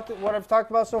questions about what I've talked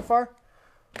about so far?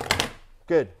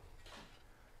 good.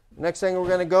 Next thing we're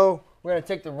going to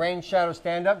take the Rainshadow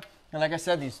stand-up. And like I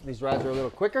said, these rods are a little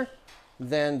quicker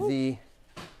than the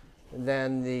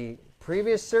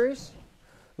previous series.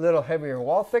 A little heavier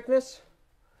wall thickness.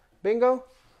 Bingo.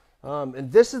 And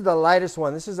this is the lightest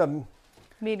one. This is a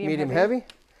medium heavy.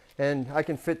 And I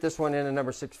can fit this one in a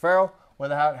number 6 ferrule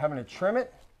without having to trim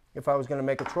it if I was going to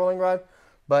make a trolling rod.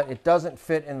 But it doesn't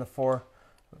fit in the 4.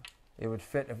 It would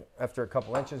fit after a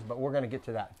couple inches, but we're going to get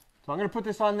to that. So I'm going to put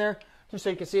this on there just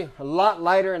so you can see a lot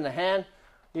lighter in the hand,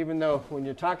 even though when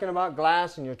you're talking about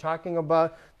glass and you're talking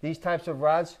about these types of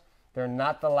rods, they're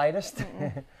not the lightest.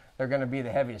 They're going to be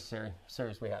the heaviest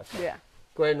series we have. So Yeah.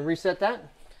 go ahead and reset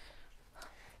that.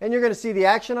 And you're going to see the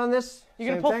action on this. You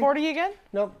going to pull 40 again?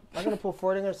 Nope, I'm going to pull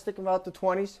 40. I'm going to stick about the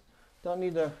 20s. Don't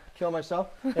need to kill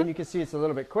myself. And you can see it's a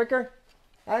little bit quicker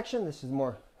action. This is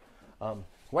more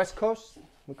West Coast.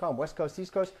 We call them West Coast,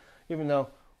 East Coast, even though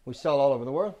we sell all over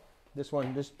the world. This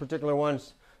particular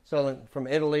one's selling from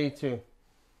Italy to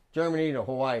Germany to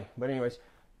Hawaii. But anyways,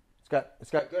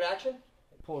 it's got good action.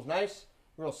 It pulls nice,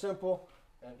 real simple.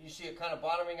 And you see it kind of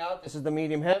bottoming out. This is the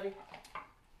medium heavy.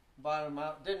 Bottom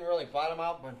out. Didn't really bottom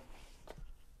out, but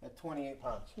at 28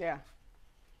 pounds. Yeah.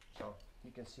 So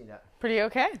you can see that. Pretty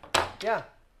okay. Yeah.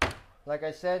 Like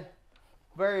I said,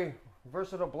 very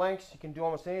versatile blanks. You can do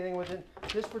almost anything with it.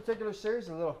 This particular series is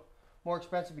a little more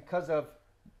expensive because of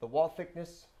the wall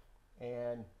thickness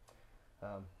and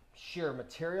sheer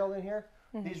material in here.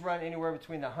 These run anywhere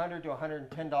between the $100 to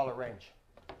 $110 range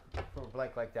for a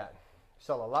blank like that.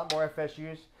 Sell a lot more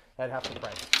FSUs at half the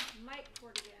price. Mike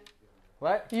cord again.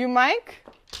 What? You, Mike?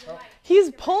 Oh. He's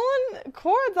pulling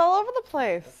cords all over the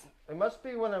place. It must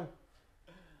be when I'm.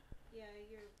 Yeah,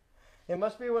 you're. It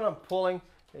must be when I'm pulling.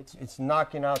 It's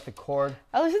knocking out the cord.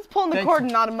 At least it's pulling the Thanks. cord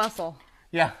and not a muscle.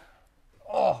 Yeah.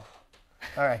 Oh.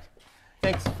 All right.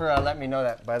 Thanks for letting me know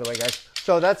that, by the way, guys.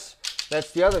 So that's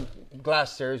the other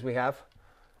glass series we have.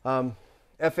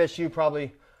 FSU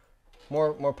probably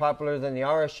more popular than the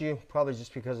RSU, probably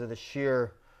just because of the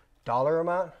sheer dollar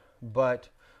amount. But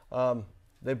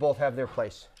they both have their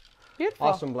place. Beautiful.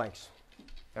 Awesome blanks.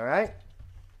 All right.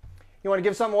 You want to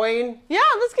give something away, Ian? Yeah,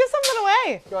 let's give something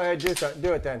away. Go ahead,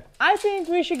 do it then. I think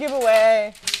we should give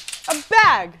away a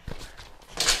bag.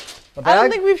 A I bag?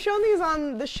 don't think we've shown these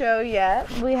on the show yet.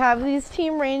 We have these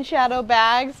Team Rainshadow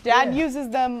bags. Dad uses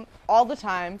them all the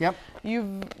time. Yep.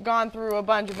 You've gone through a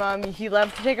bunch of them. He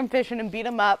loves to take them fishing and beat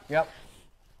them up. Yep.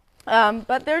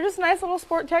 But they're just nice little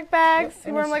sport tech bags. Yep.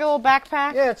 You wear them like a little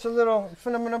backpack. Yeah, it's a little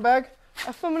phenomenal bag.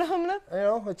 A humana. You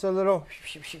know, it's a little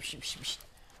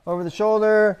over the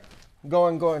shoulder,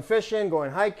 going fishing, going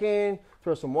hiking,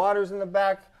 throw some waters in the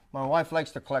back. My wife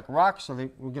likes to collect rocks, so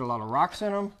we get a lot of rocks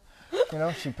in them. You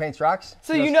know, she paints rocks.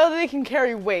 So you know that they can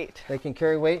carry weight. They can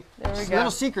carry weight. There we It's go. a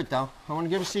little secret, though. I want to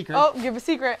give a secret. Oh, give a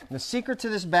secret. The secret to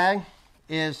this bag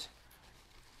is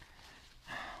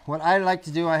what I like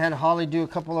to do. I had Holly do a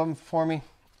couple of them for me.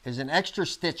 Is an extra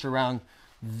stitch around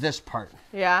this part.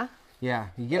 Yeah. Yeah,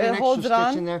 you get It an extra holds it stitch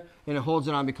on? in there, and it holds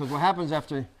it on because what happens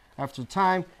after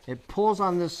time, it pulls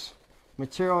on this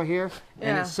material here,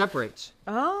 and Yeah. it separates.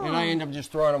 Oh. And I end up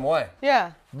just throwing them away.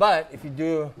 Yeah. But if you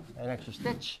do an extra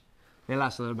stitch, they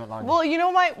last a little bit longer. Well, you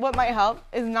know what might help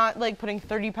is not like putting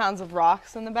 30 pounds of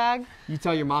rocks in the bag. You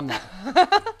tell your mom that.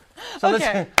 So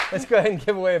Okay. let's go ahead and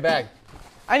give away a bag.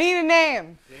 I need a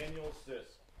name.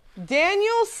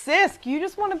 Daniel Sisk, you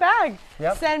just won a bag.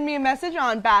 Yep. Send me a message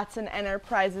on Batson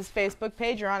Enterprises Facebook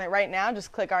page. You're on it right now.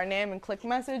 Just click our name and click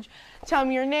message. Tell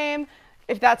me your name,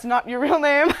 if that's not your real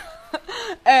name,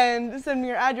 and send me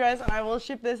your address, and I will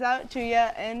ship this out to you.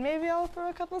 And maybe I'll throw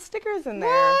a couple stickers in there.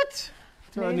 What?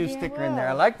 Throw a new Maybe I sticker in there.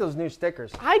 I will. like those new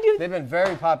stickers. I do. They've been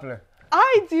very popular.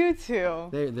 I do too.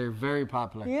 They're very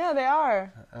popular. Yeah, they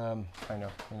are. I know.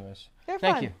 Anyways, They're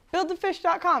thank fun. you.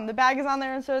 Buildthefish.com. The bag is on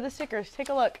there, and so are the stickers. Take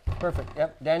a look. Perfect.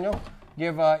 Yep. Daniel,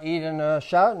 give Eden a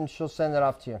shout, and she'll send it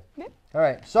off to you. Yep. All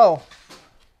right. So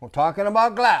we're talking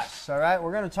about glass. All right.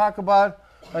 We're going to talk about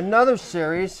another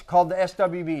series called the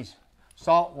SWBs,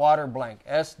 Saltwater Blank.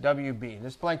 SWB.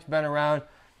 This blank's been around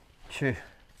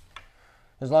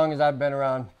as long as I've been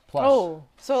around. Plus. Oh,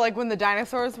 so like when the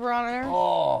dinosaurs were on there?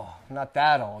 Oh, not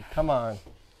that old. Come on.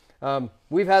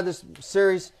 We've had this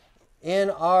series in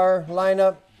our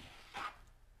lineup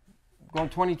going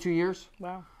 22 years.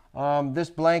 Wow. This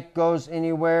blank goes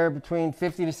anywhere between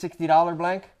 $50 to $60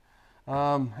 blank.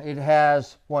 It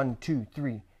has 1, 2,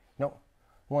 3,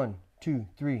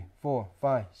 4,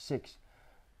 5, 6.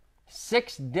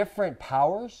 6 different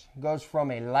powers. Goes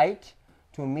from a light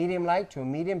to a medium light to a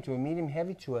medium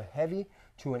heavy to a heavy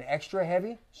to an extra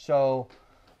heavy. So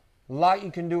a lot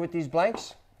you can do with these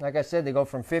blanks. Like I said, they go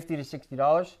from $50 to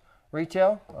 $60.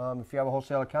 retail. If you have a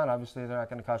wholesale account, obviously they're not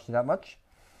going to cost you that much.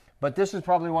 But this is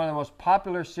probably one of the most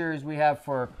popular series we have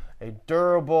for a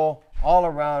durable,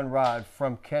 all-around rod,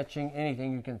 from catching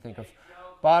anything you can think of.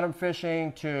 Bottom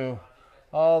fishing to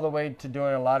all the way to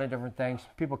doing a lot of different things.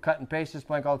 People cut and paste this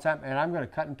blank all the time, and I'm going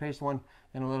to cut and paste one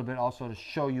in a little bit also to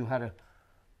show you how to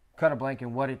cut a blank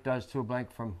and what it does to a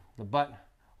blank from the butt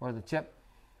or the tip.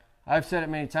 I've said it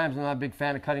many times, I'm not a big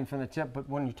fan of cutting from the tip, but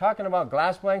when you're talking about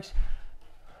glass blanks,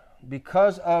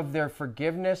 because of their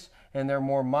forgiveness and their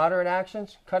more moderate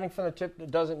actions, cutting from the tip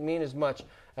doesn't mean as much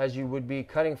as you would be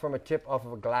cutting from a tip off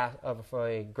of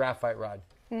a graphite rod.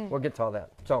 We'll get to all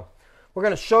that. So we're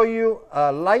going to show you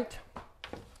a light,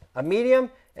 a medium,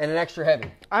 and an extra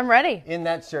heavy. I'm ready. In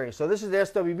that series. So this is the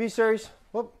SWB series.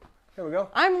 Whoop, here we go.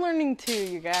 I'm learning too,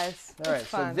 you guys. All right, It's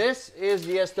fun. so this is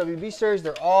the SWB series.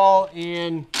 They're all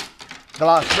in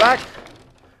gloss black.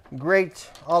 Great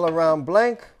all-around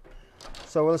blank.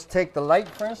 So let's take the light,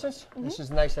 for instance. This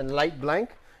is nice and light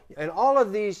blank. And all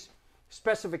of these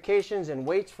specifications and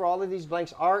weights for all of these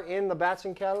blanks are in the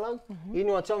Batson catalog. You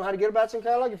want to tell them how to get a Batson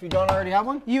catalog if you don't already have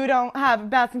one? You don't have a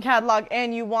Batson catalog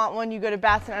and you want one, you go to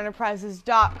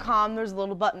BatsonEnterprises.com. There's a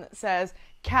little button that says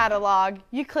catalog.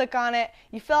 You click on it,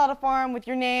 you fill out a form with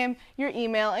your name, your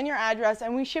email, and your address,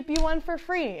 and we ship you one for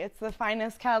free. It's the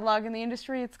finest catalog in the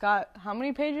industry. It's got how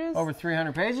many pages? Over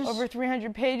 300 pages. Over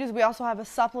 300 pages. We also have a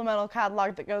supplemental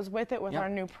catalog that goes with it with our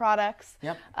new products.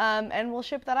 And we'll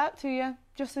ship that out to you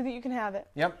just so that you can have it.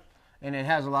 And it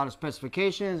has a lot of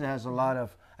specifications. It has a lot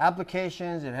of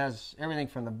applications. It has everything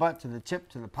from the butt to the tip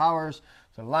to the powers,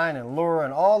 to line and lure,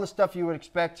 and all the stuff you would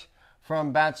expect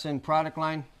from Batson product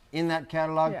line in that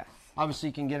catalog. Obviously,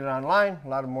 you can get it online. A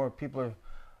lot of more people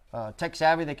are tech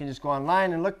savvy. They can just go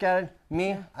online and look at it.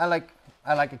 Me, I like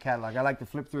a catalog. I like to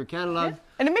flip through a catalog.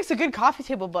 And it makes a good coffee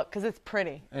table book because it's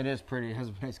pretty. It is pretty. It has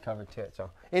a nice cover to it.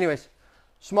 So, anyways,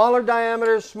 smaller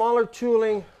diameters, smaller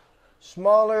tooling,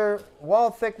 smaller wall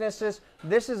thicknesses.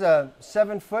 This is a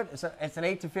 7 foot. It's an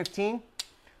 8 to 15.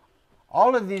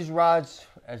 All of these rods,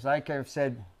 as like I've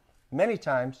said many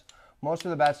times, most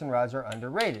of the Batson rods are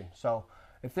underrated. So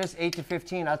if this 8 to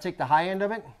 15, I'll take the high end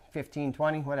of it, 15,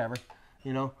 20, whatever,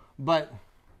 you know. But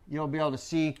you'll be able to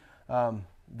see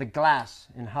the glass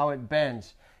and how it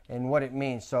bends and what it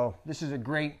means. So this is a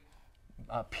great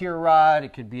pier rod.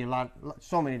 It could be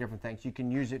so many different things. You can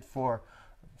use it for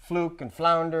fluke and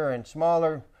flounder and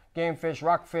smaller game fish,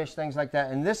 rockfish, things like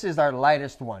that. And this is our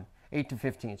lightest one, 8 to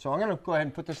 15. So I'm going to go ahead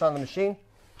and put this on the machine.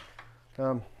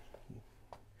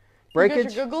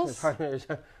 Breakage. You got your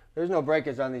googles? There's no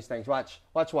breakage on these things. Watch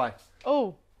why.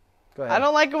 Oh. Go ahead. I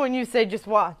don't like it when you say just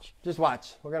watch. Just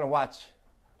watch. We're going to watch.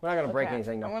 We're not going to break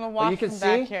anything, though. I'm going to watch from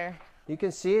back here. You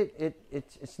can see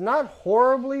it's not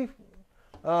horribly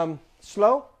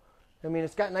slow. I mean,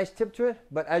 it's got a nice tip to it,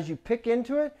 but as you pick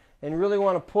into it and really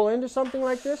want to pull into something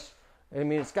like this, I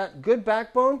mean, it's got good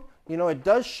backbone. You know, it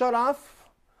does shut off,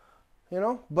 you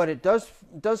know, but it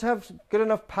does have good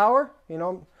enough power, you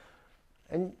know.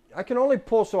 And I can only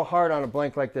pull so hard on a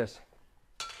blank like this.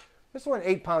 This one,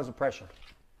 8 pounds of pressure,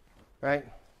 right?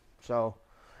 So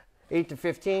 8 to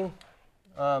 15.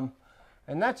 And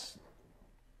that's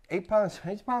 8 pounds.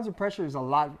 8 pounds of pressure is a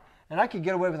lot. And I could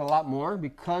get away with a lot more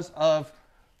because of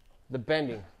the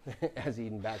bending. As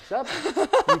Eden backs up,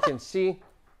 you can see,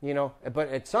 you know, but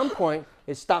at some point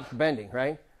it stops bending,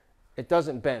 right? It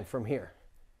doesn't bend from here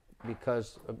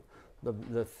because of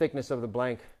the thickness of the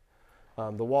blank.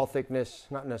 The wall thickness,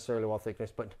 not necessarily wall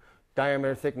thickness, but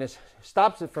diameter thickness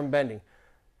stops it from bending.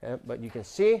 But you can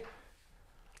see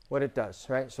what it does,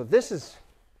 right? So this is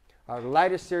our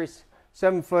lightest series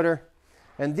 7-footer.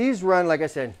 And these run, like I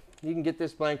said, you can get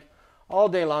this blank all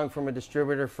day long from a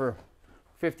distributor for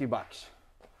 $50.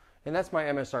 And that's my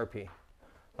MSRP.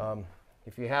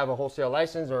 If you have a wholesale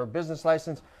license or a business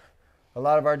license, a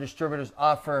lot of our distributors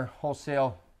offer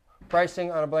wholesale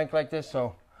pricing on a blank like this.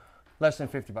 So less than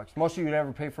 $50. Most of you would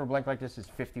ever pay for a blank like this is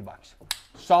 $50.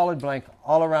 Solid blank,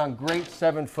 all around great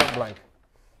 7-foot blank.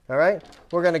 All right,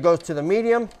 we're going to go to the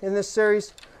medium in this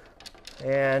series.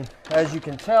 And as you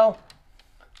can tell,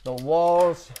 the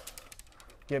walls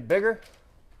get bigger.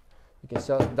 You can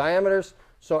see the diameters.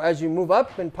 So as you move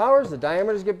up in powers, the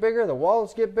diameters get bigger, the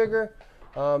walls get bigger.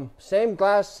 Same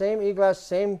glass, same e-glass,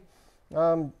 same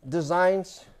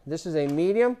designs. This is a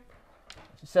medium,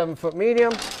 7-foot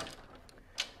medium.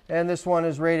 And this one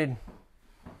is rated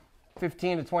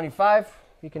 15 to 25.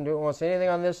 You can do almost anything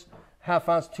on this. 1/2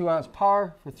 ounce, 2 ounce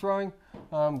power for throwing.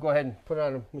 Go ahead and put it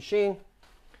on a machine.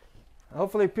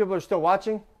 Hopefully people are still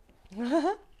watching.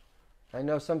 I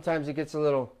know sometimes it gets a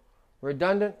little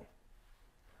redundant.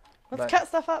 Let's cut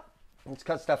stuff up. Let's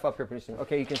cut stuff up here pretty soon.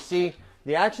 Okay, you can see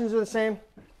The actions are the same.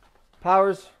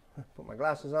 Powers. Put my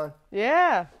glasses on.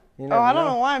 Yeah. You Oh, never I don't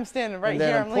know. know why I'm standing right And then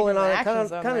here. I'm I'm looking pulling at the on it, actions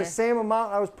kind of the same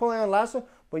amount I was pulling on last one,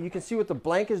 but you can see what the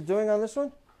blank is doing on this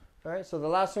one. All right, so the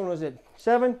last one was at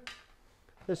 7.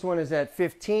 This one is at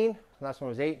 15. Last one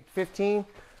was 8, 15.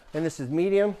 And this is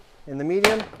medium. In the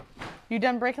medium, You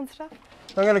done breaking stuff?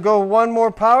 I'm going to go one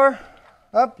more power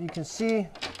up. You can see,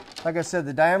 like I said,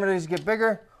 the diameters get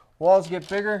bigger, walls get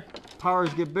bigger,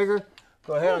 powers get bigger.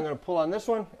 Go ahead, I'm going to pull on this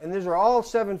one. And these are all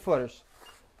 7-footers.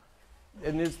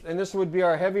 And this would be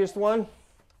our heaviest one.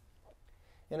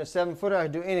 In a 7-footer, I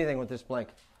do anything with this blank.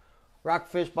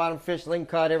 Rockfish, bottom fish, ling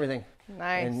cod, everything.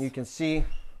 Nice. And you can see,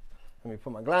 let me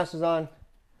put my glasses on.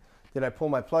 Did I pull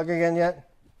my plug again yet?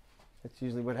 That's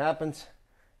usually what happens.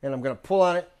 And I'm going to pull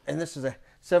on it. And this is a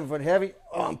 7-foot heavy.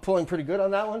 Oh, I'm pulling pretty good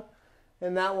on that one.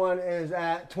 And that one is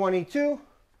at 22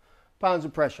 pounds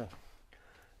of pressure.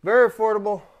 Very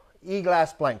affordable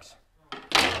E-glass blanks.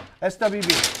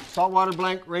 SWB, saltwater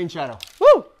blank, Rainshadow.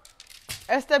 Woo!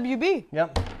 SWB.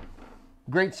 Yep.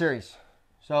 Great series.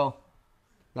 So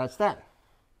that's that.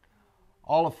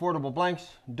 All affordable blanks,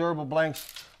 durable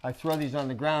blanks. I throw these on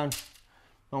the ground.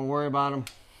 Don't worry about them.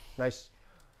 Nice,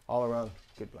 all around,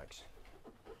 good blanks.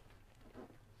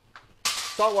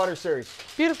 Saltwater series.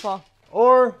 Beautiful.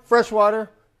 Or freshwater.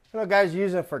 You know, guys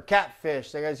use them for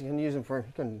catfish. You guys can use them for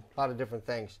a lot of different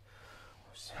things.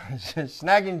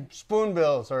 Snagging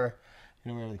spoonbills or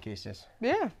whatever the case is.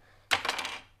 Yeah.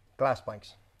 Glass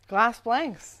blanks. Glass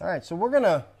blanks. All right, so we're going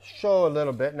to show a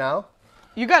little bit now.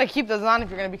 You got to keep those on if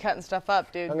you're going to be cutting stuff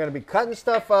up, dude. I'm going to be cutting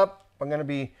stuff up. I'm going to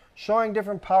be showing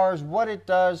different powers, what it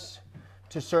does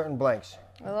to certain blanks.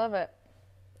 I love it.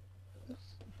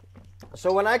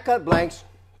 So when I cut blanks,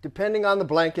 depending on the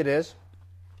blank it is,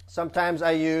 sometimes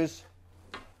I use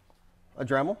a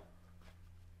Dremel.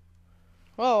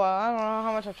 Whoa, I don't know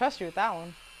how much I trust you with that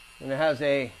one. And it has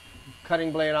a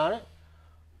cutting blade on it.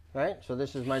 Right? So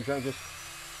this is my Dremel, just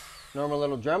normal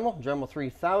little Dremel, Dremel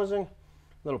 3000.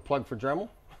 Little plug for Dremel.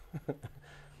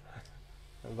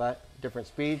 About different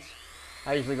speeds.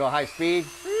 I usually go high speed.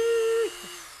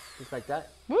 Just like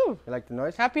that. Woo! You like the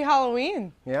noise? Happy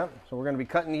Halloween. Yeah. So we're going to be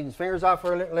cutting Eden's fingers off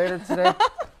later today.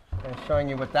 And showing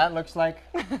you what that looks like.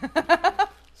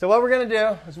 So what we're going to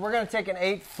do is we're going to take an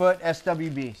 8-foot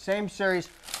SWB. Same series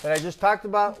that I just talked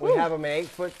about. We have them in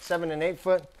 8-foot, 7 and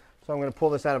 8-foot. So I'm going to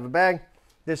pull this out of a bag.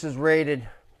 This is rated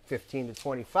 15 to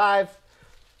 25.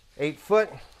 8-foot.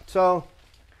 So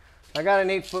I got an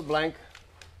 8-foot blank.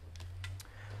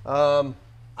 I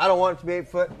don't want it to be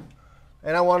 8-foot.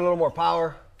 And I want a little more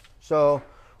power. So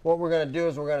what we're going to do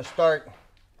is we're going to start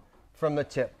from the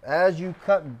tip. As you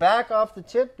cut back off the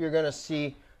tip, you're going to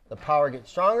see the power get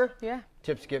stronger. Yeah.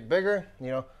 Tips get bigger,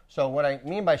 So what I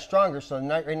mean by stronger, so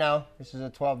right now, this is a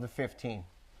 12 to 15.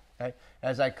 Okay?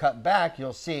 As I cut back,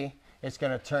 you'll see it's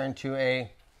going to turn to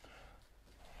a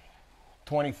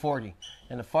 20-40.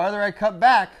 And the farther I cut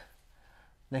back,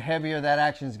 the heavier that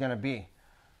action is going to be,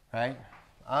 right?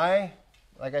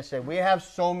 Like I said, we have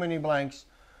so many blanks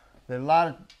that a lot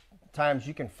of times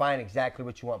you can find exactly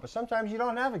what you want, but sometimes you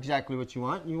don't have exactly what you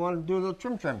want. You want to do a little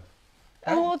trim.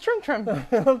 A little trim. A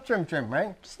little trim,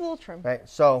 right? Just a little trim. Right,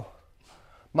 so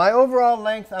my overall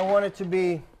length, I want it to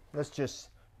be, let's just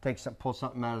pull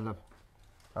something out of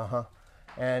the,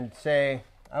 and say,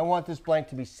 I want this blank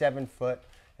to be 7 foot,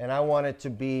 and I want it to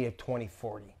be a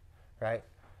 20-40, right?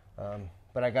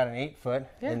 But I got an 8-foot,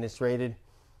 and it's rated,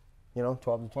 12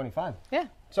 to 25. Yeah.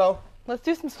 So Let's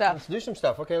do some stuff. let's do some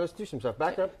stuff. Okay, let's do some stuff.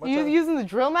 Back up. What's You up? using the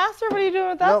drill master? What are you doing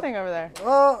with that Nope. thing over there?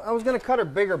 Well, I was going to cut a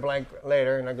bigger blank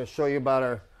later, and I'm going to show you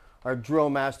about our drill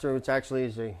master, which actually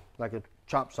is like a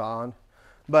chop saw on.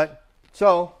 But,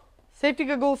 so, Safety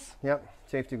goggles. yep,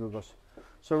 safety googles.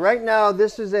 So right now,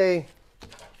 this is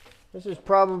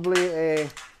probably a,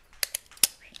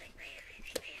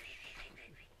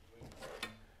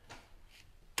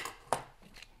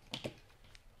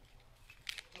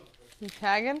 You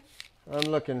tagging? I'm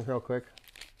looking real quick.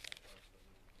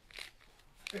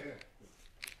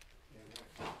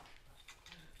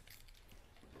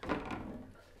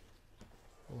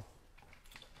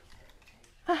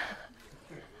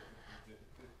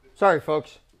 Sorry,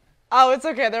 folks. Oh, it's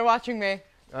okay. They're watching me.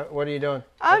 What are you doing?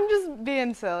 I'm just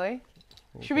being silly.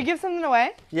 Should we give something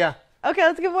away? Yeah, Okay,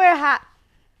 let's give away a hat.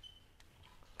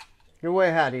 you're way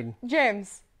ahead, Eden.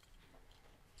 James,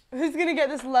 who's going to get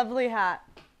this lovely hat?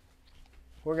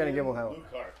 We're going to give away. Luke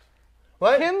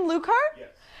What? Kim Lucart? Yes.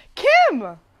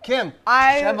 Kim! Kim.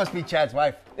 I- That must be Chad's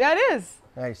wife. That is.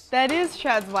 Nice. That is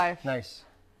Chad's wife. Nice.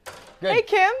 Good. Hey,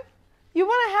 Kim, you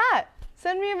want a hat.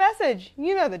 send me a message.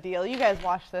 You know the deal. You guys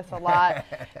watch this a lot.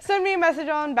 Send me a message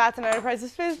on Batson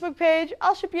Enterprises Facebook page.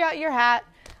 I'll ship you out your hat.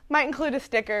 Might include a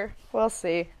sticker. We'll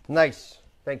see. Nice.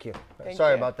 Thank you. Thank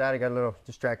Sorry you. about that. I got a little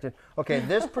distracted. Okay,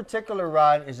 this particular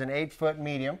rod is an 8-foot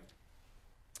medium.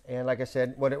 And like I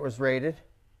said, what it was rated,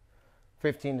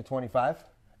 15 to 25.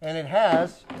 And it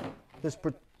has this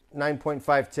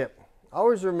 9.5 tip.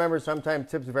 Always remember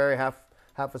sometimes tips vary half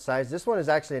a size. This one is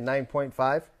actually a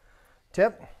 9.5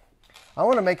 tip. I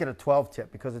want to make it a 12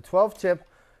 tip because a 12 tip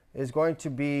is going to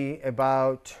be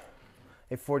about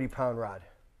a 40-pound rod.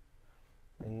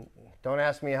 And don't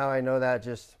ask me how I know that,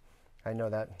 just I know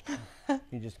that.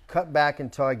 You just cut back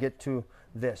until I get to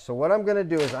this. So what I'm going to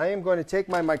do is I am going to take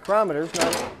my micrometers.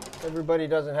 Not everybody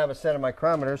doesn't have a set of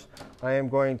micrometers. I'm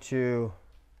going to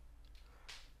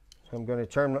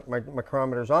turn my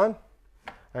micrometers on.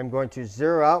 I'm going to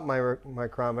zero out my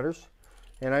micrometers.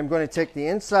 And I'm going to take the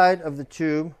inside of the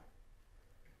tube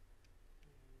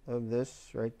of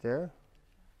this right there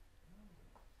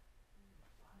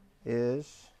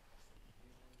is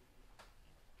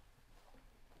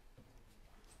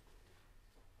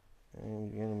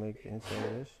and you're going to make the inside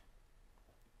of this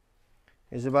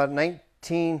is about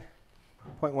 19.19.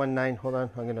 Hold on,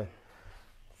 I'm going to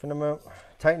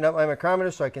tighten up my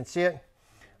micrometer so I can see it.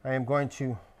 I am going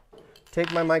to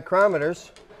take my micrometers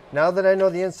now that I know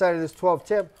the inside of this 12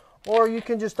 tip, or you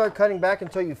can just start cutting back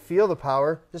until you feel the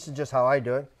power. This is just how I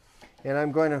do it. And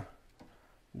I'm going to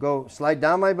go slide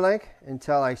down my blank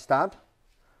until I stop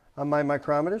on my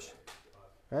micrometers.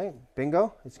 Right,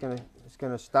 bingo. It's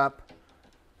gonna stop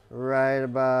right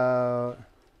about.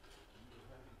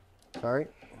 Sorry.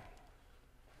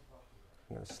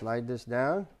 I'm gonna slide this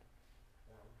down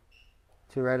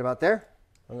to right about there.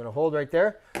 I'm gonna hold right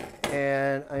there,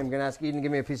 and I'm gonna ask Eden to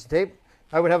give me a piece of tape.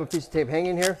 I would have a piece of tape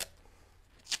hanging here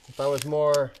if I was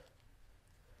more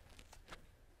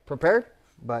prepared,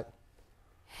 but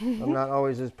I'm not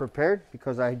always as prepared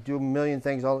because I do a million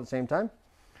things all at the same time.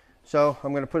 So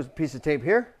I'm going to put a piece of tape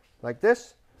here, like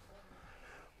this,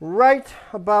 right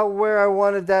about where I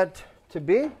wanted that to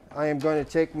be. I am going to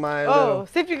take my little...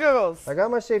 safety goggles. I got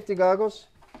my safety goggles,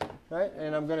 right?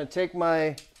 And I'm going to take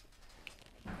my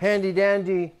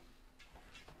handy-dandy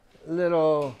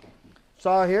little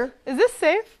saw here. Is this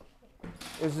safe?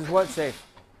 This is what safe?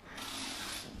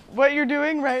 What you're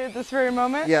doing right at this very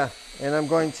moment? Yeah, and I'm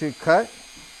going to cut.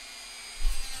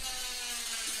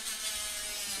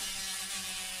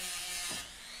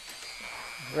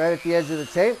 Right at the edge of the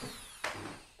tape,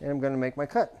 and I'm going to make my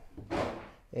cut.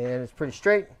 And it's pretty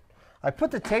straight. I put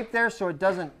the tape there so it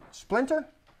doesn't splinter,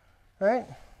 right?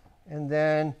 And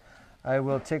then I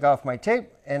will take off my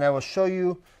tape, and I will show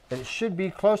you that it should be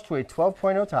close to a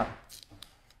 12.0 top.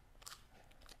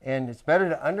 And it's better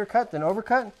to undercut than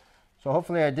overcut. So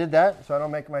hopefully I did that so I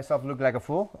don't make myself look like a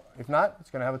fool. If not, it's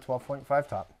going to have a 12.5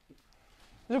 top.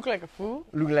 Look like a fool?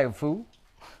 Look like a fool.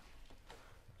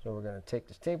 So we're going to take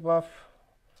this tape off.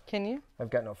 Can you?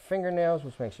 I've got no fingernails,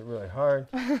 which makes it really hard.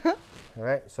 All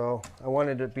right, so I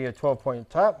wanted it to be a 12-point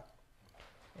top.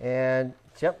 And,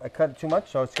 yep, I cut it too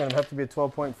much, so it's going to have to be a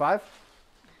 12.5.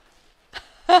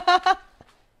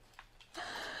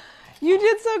 You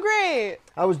did so great.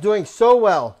 I was doing so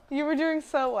well. You were doing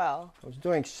so well. I was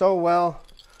doing so well.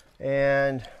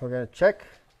 And we're going to check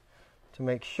to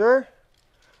make sure.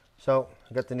 So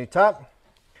I got the new top.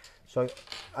 So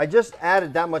I just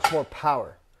added that much more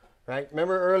power. Right?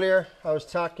 Remember earlier I was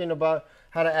talking about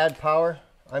how to add power?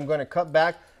 I'm going to cut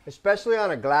back, especially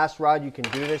on a glass rod. You can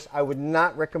do this. I would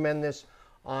not recommend this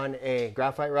on a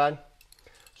graphite rod.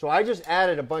 So I just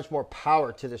added a bunch more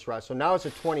power to this rod. So now it's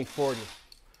a 2040,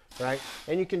 right?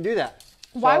 And you can do that.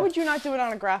 Why would you not do it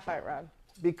on a graphite rod?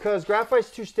 Because graphite's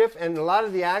too stiff, and a lot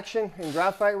of the action in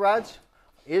graphite rods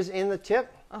is in the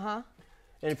tip. Uh-huh.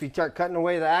 And if you start cutting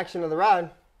away the action of the rod,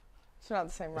 it's not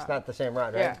the same rod. It's not the same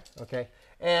rod, right? Yeah. Okay.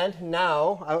 And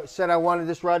now I said I wanted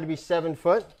this rod to be 7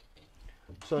 foot.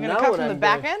 So You're now gonna cut what from the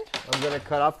back end? I'm going to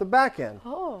cut off the back end.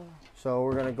 Oh. So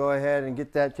we're going to go ahead and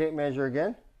get that tape measure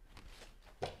again.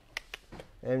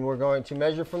 And we're going to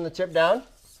measure from the tip down.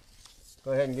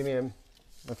 Go ahead and give me a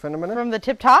centimeter. From the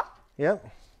tip top? Yep.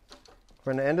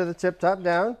 From the end of the tip top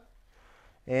down.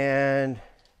 And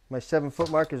my 7 foot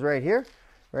mark is right here,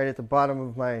 right at the bottom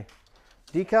of my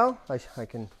decal. I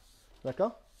can let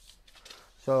go.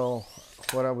 So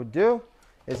what I would do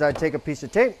is I'd take a piece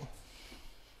of tape,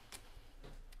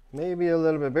 maybe a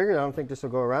little bit bigger. I don't think this will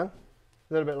go around.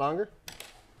 A little bit longer.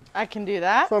 I can do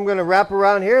that. So I'm going to wrap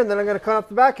around here, and then I'm going to cut off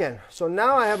the back end. So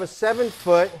now I have a 7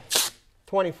 foot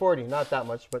 2040. Not that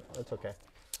much, but that's okay.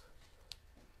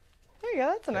 There you go.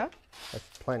 That's enough. That's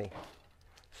plenty.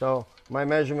 So my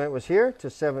measurement was here to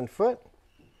 7 foot.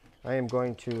 I am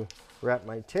going to wrap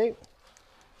my tape.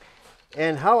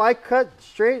 And how I cut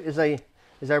straight is I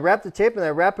wrap the tape and I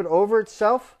wrap it over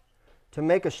itself to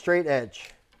make a straight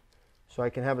edge. So I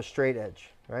can have a straight edge,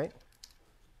 right?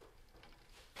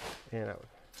 And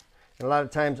a lot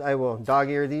of times I will dog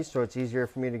ear these so it's easier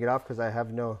for me to get off because I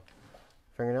have no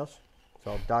fingernails.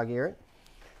 So I'll dog ear it,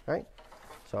 right?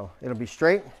 So it'll be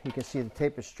straight. You can see the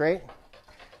tape is straight.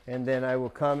 And then I will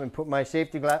come and put my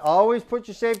safety glass. Always put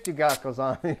your safety goggles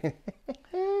on.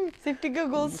 Safety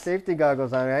goggles. Safety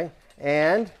goggles on, right?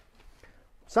 And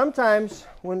sometimes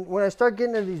when I start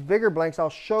getting into these bigger blanks, I'll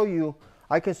show you.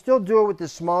 I can still do it with the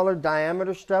smaller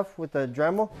diameter stuff with the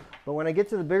Dremel. But when I get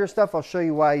to the bigger stuff, I'll show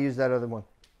you why I use that other one.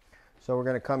 So we're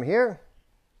going to come here.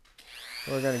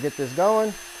 We're going to get this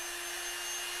going.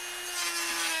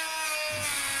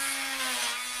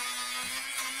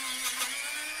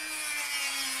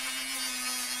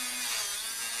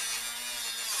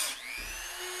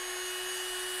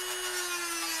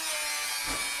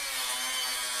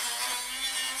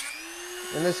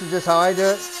 And this is just how I do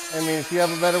it. I mean, if you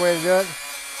have a better way to do it,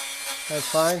 that's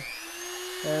fine.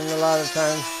 And a lot of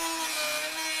times,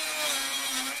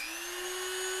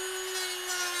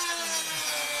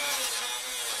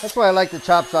 that's why I like the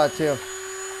chop saw too.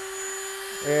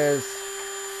 Is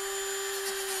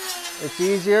it's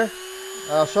easier.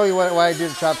 I'll show you why I do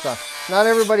the chop saw. Not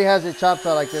everybody has a chop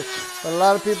saw like this, but a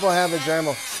lot of people have a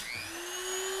Dremel.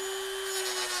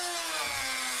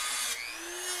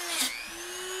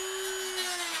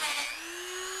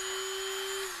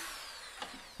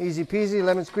 Easy peasy,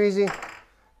 lemon squeezy.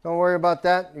 Don't worry about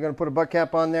that. You're going to put a butt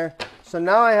cap on there. So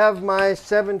now I have my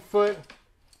 7-foot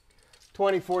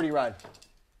 20/40 rod.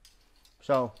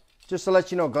 So just to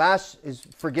let you know, glass is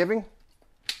forgiving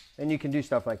and you can do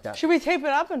stuff like that. Should we tape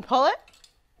it up and pull it?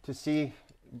 To see,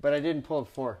 but I didn't pull it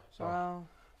before. So. Wow.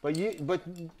 But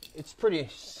it's pretty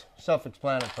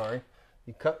self-explanatory.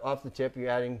 You cut off the tip, you're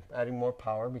adding more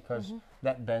power because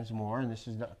that bends more, and this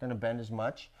is not going to bend as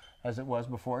much as it was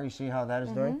before. You see how that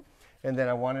is doing? And then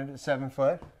I wanted it at 7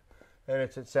 foot, and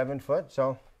it's at 7 foot.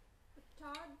 So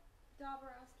Todd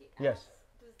Dabrowski asks, yes.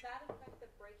 does that affect the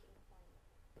breaking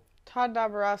point? Todd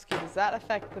Dabrowski, does that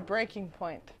affect the breaking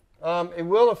point? It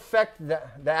will affect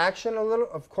the action a little.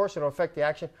 Of course, it'll affect the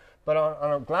action. But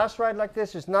on a glass ride like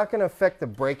this, it's not going to affect the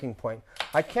breaking point.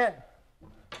 I can't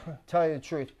tell you the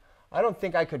truth. I don't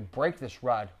think I could break this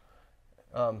rod.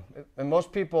 And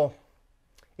most people,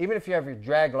 even if you have your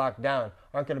drag locked down,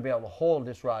 aren't going to be able to hold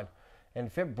this rod. And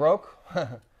if it broke,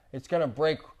 it's going to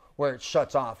break where it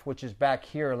shuts off, which is back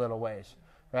here a little ways,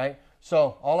 right?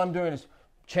 So all I'm doing is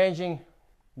changing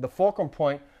the fulcrum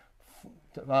point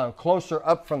closer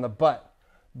up from the butt.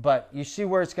 But you see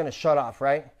where it's going to shut off,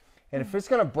 right? And if it's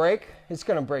going to break, it's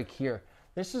going to break here.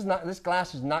 This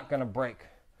glass is not going to break,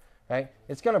 right?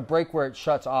 It's going to break where it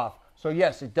shuts off. So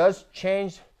yes, it does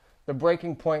change the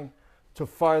breaking point to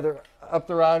farther up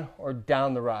the rod or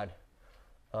down the rod.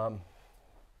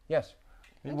 Yes,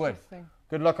 it would.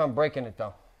 Good luck on breaking it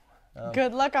though.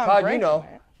 Good luck on Todd, breaking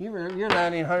it. You're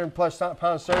 1,900 plus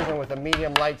pound surgeon with a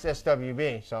medium lights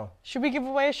SWB. So Should we give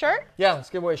away a shirt? yeah, let's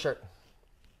give away a shirt.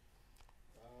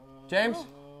 James.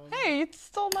 Hey, you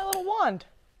stole my little wand.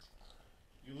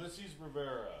 Ulysses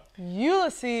Rivera.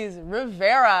 Ulysses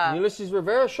Rivera. Ulysses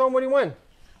Rivera, show him what he won.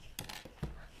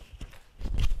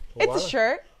 It's a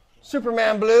shirt.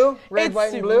 Superman blue, red, It's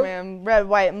white, and blue. Superman, red,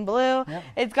 white, and blue. Yep.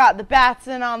 It's got the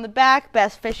Batson on the back.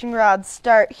 Best fishing rods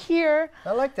start here.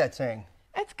 I like that saying.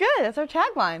 It's good. That's our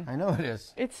tagline. I know it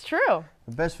is. It's true.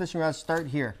 The best fishing rods start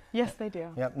here. Yes, they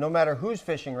do. Yep, no matter whose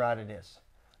fishing rod it is.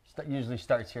 Usually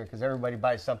starts here because everybody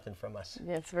buys something from us.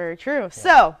 It's very true.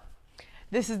 So,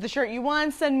 this is the shirt you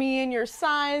won. Send me in your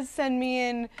size, send me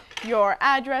in your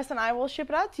address, and I will ship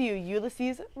it out to you.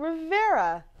 Ulysses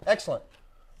Rivera. Excellent.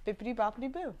 Bippity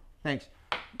boppity boo. Thanks.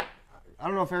 I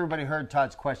don't know if everybody heard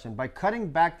Todd's question. By cutting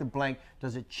back the blank,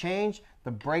 does it change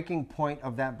the breaking point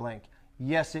of that blank?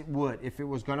 Yes, it would. If it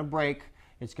was going to break,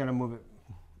 it's going to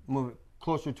move it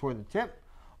closer toward the tip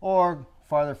or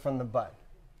farther from the butt.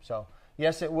 So,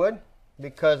 yes, it would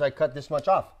because I cut this much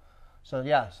off. So,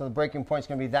 yeah, so the breaking point is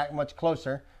going to be that much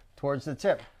closer towards the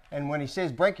tip. And when he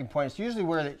says breaking point, it's usually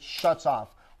where it shuts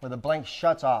off, where the blank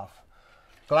shuts off.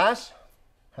 Glass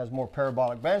has more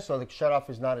parabolic bend, so the shutoff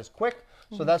is not as quick.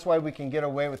 So that's why we can get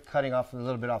away with cutting off a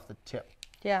little bit off the tip.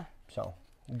 Yeah. So,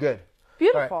 good.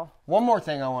 Beautiful. All right, one more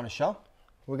thing I want to show.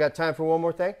 We got time for one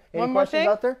more thing? Any One more questions thing?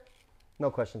 out there?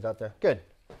 No questions out there. Good.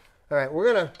 All right,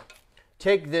 we're going to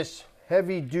take this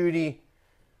heavy-duty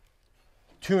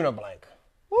tuna blank.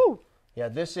 Woo. Yeah,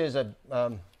 this is a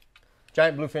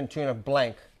giant bluefin tuna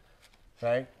blank,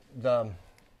 right?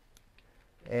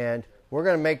 And we're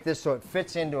going to make this so it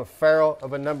fits into a ferrule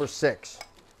of a number 6.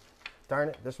 Darn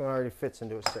it, this one already fits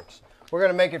into a 6. We're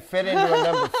going to make it fit into a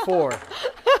number 4.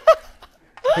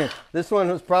 This one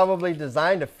was probably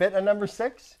designed to fit a number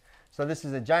 6. So this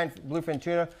is a giant bluefin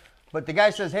tuna. But the guy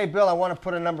says, hey, Bill, I want to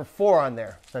put a number 4 on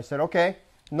there. So I said, okay,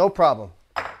 no problem.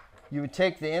 You would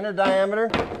take the inner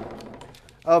diameter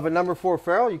of a number 4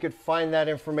 ferrule. You could find that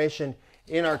information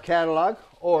in our catalog,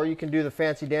 or you can do the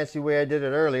fancy dancy way I did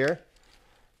it earlier.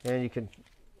 And you can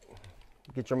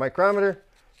get your micrometer.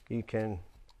 You can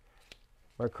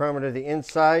micrometer the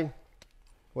inside.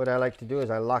 What I like to do is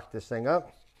I lock this thing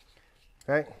up,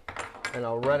 right? And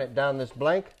I'll run it down this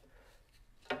blank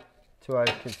till I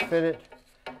can fit it.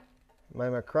 My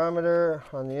micrometer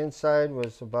on the inside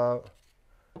was about,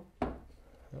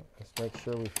 let's make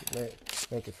sure we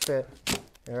make it fit.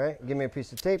 All right, give me a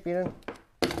piece of tape, Eden.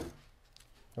 And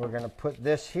we're going to put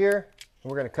this here.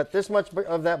 And we're going to cut this much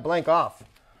of that blank off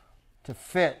to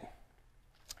fit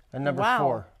a number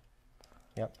 4.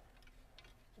 Yep.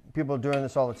 People are doing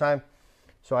this all the time.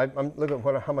 So I'm looking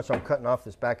at how much I'm cutting off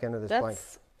this back end of this blank.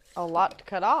 That's a lot to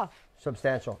cut off.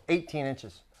 Substantial, 18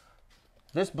 inches.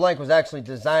 This blank was actually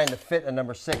designed to fit a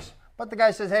number 6. But the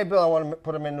guy says, hey, Bill, I want to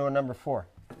put them into a number 4.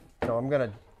 So I'm going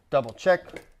to double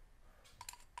check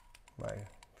my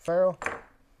ferrule. I'm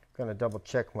going to double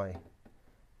check my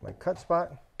cut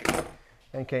spot.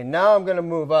 Okay, now I'm going to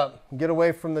move up and get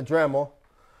away from the Dremel,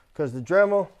 because the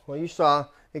Dremel, well, you saw,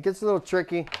 it gets a little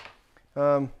tricky,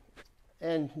 and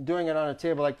doing it on a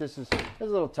table like this is a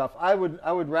little tough. I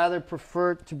would rather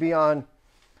prefer to be on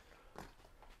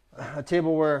a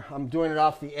table where I'm doing it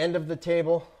off the end of the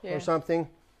table or something.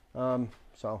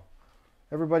 So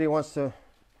everybody wants to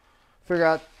figure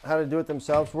out how to do it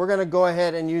themselves. We're going to go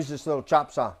ahead and use this little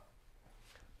chop saw.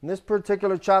 And this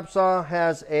particular chop saw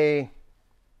has a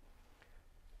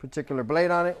particular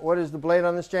blade on it. What is the blade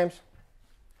on this, James?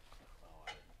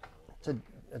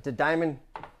 It's a diamond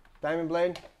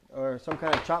blade or some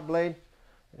kind of chop blade.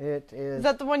 It is. Is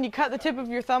that the one you cut the tip of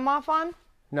your thumb off on?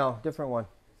 No, different one.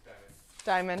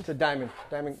 Diamond. It's a diamond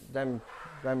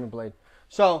blade.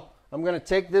 So I'm going to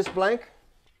take this blank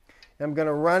and I'm going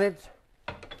to run it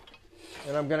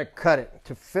and I'm going to cut it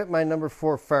to fit my number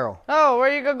 4 ferrule. Oh,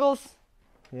 where are your goggles?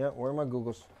 Yeah, where are my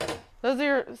googles? Those are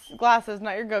your glasses,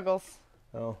 not your goggles.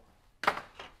 Oh,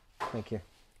 thank you.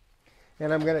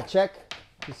 And I'm going to check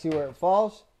to see where it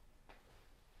falls.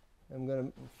 I'm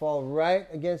going to fall right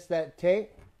against that tape,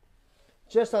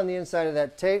 just on the inside of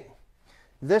that tape.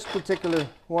 This particular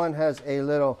one has a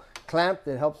little clamp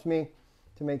that helps me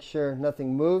to make sure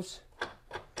nothing moves,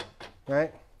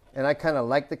 right? And I kind of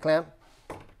like the clamp,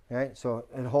 right? So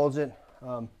it holds it.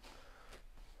 I'm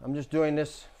just doing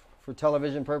this for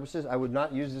television purposes. I would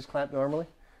not use this clamp normally,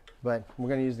 but we're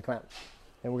going to use the clamp.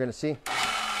 And we're going to see.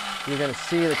 You're going to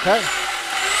see the cut.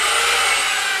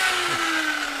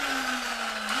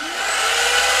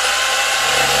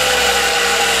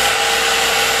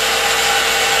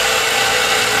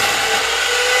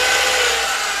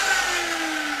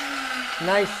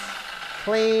 Nice,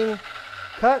 clean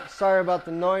cut. Sorry about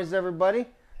the noise, everybody,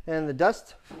 and the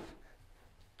dust.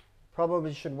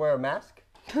 Probably should wear a mask,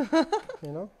 you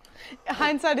know.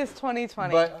 Hindsight is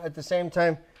 20/20. But at the same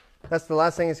time, that's the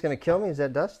last thing that's going to kill me is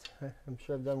that dust. I'm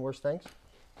sure I've done worse things.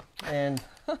 And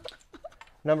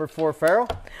number 4 ferrule.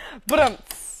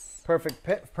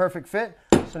 Perfect fit.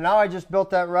 So now I just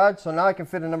built that rod, so now I can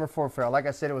fit a number 4 ferrule. Like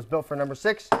I said, it was built for number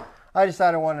 6. I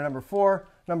decided I wanted a number 4.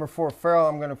 Number 4 ferrule,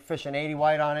 I'm going to fish an 80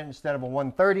 wide on it instead of a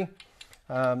 130.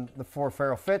 The 4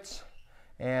 ferrule fits,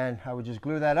 and I would just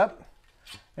glue that up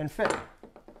and fit.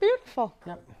 Beautiful.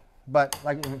 Yep. But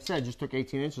like I said, just took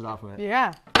 18 inches off of it.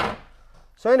 Yeah.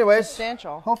 So anyways,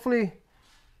 Substantial. Hopefully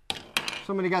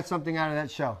somebody got something out of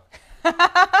that show.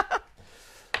 The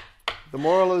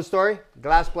moral of the story,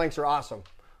 glass blanks are awesome.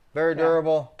 Very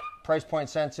durable, price point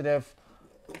sensitive,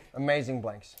 amazing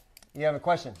blanks. You have a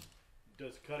question?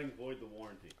 Does cutting void the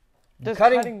warranty?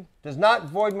 Cutting does not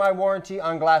void my warranty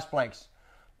on glass blanks.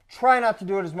 Try not to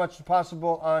do it as much as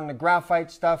possible on the graphite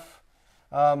stuff.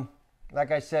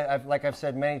 Like I've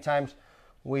said many times,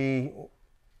 we'll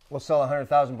sell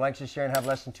 100,000 blanks this year and have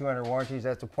less than 200 warranties.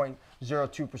 That's a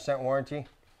 0.02% warranty.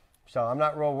 So I'm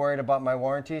not real worried about my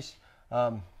warranties.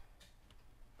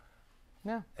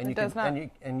 No, and it does not.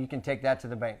 And you can take that to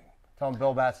the bank. Tell them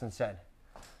Bill Batson said.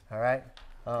 All right?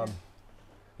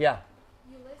 Yeah.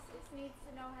 Ulysses needs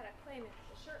to know how to claim it,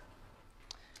 the shirt.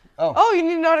 Oh, you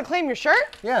need to know how to claim your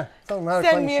shirt? Yeah. Tell them how to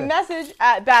Send claim me your a shirt. message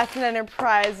at Batson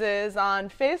Enterprises on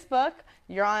Facebook.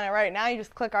 You're on it right now. You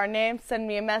just click our name, send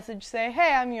me a message, say,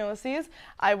 hey, I'm Ulysses.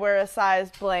 I wear a size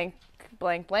blank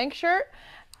shirt.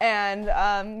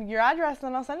 and your address,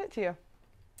 and I'll send it to you.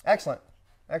 Excellent.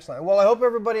 Excellent. Well, I hope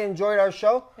everybody enjoyed our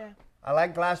show. Yeah. I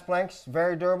like glass blanks.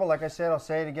 Very durable. Like I said, I'll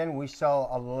say it again. We sell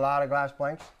a lot of glass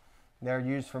blanks. They're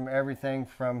used from everything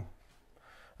from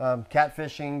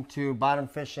catfishing to bottom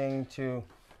fishing to,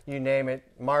 you name it,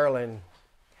 marlin,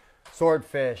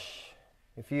 swordfish.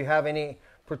 If you have any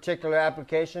particular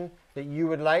application that you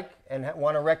would like and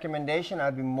want a recommendation,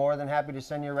 I'd be more than happy to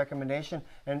send you a recommendation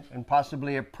and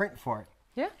possibly a print for it.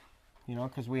 Yeah. You know,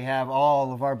 because we have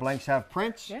all of our blanks have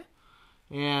prints. Yeah.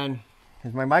 And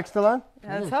is my mic still on?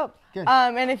 Let's hope. Good.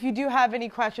 And if you do have any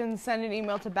questions, send an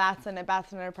email to Batson at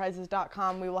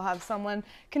batsonenterprises.com. We will have someone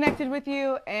connected with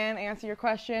you and answer your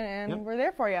question, and we're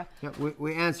there for you. Yep,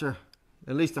 we answer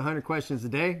at least 100 questions a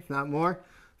day, if not more,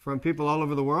 from people all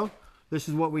over the world. This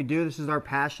is what we do. This is our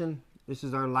passion. This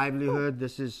is our livelihood.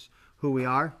 This is who we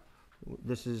are.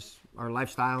 This is our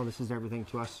lifestyle. This is everything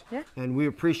to us. Yeah. And we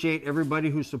appreciate everybody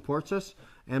who supports us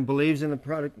and believes in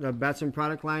the Batson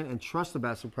product line and trusts the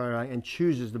Batson product line and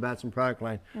chooses the Batson product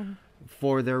line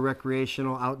for their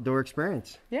recreational outdoor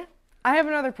experience. Yeah. I have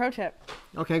another pro tip.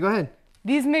 Okay, go ahead.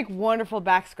 These make wonderful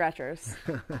back scratchers.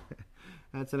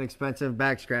 That's an expensive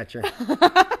back scratcher.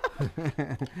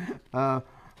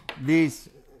 These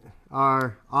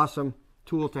are awesome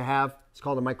tool to have. It's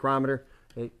called a micrometer.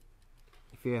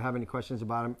 If you have any questions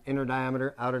about them, inner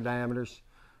diameter, outer diameters,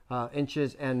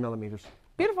 inches and millimeters.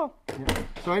 Beautiful. Yeah.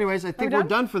 So anyways, I think Are we we're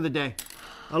done for the day.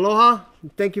 Aloha.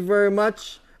 Thank you very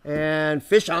much. And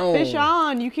fish on. Fish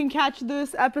on. You can catch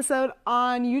this episode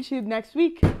on YouTube next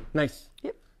week. Nice.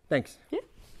 Yep. Thanks. Yep.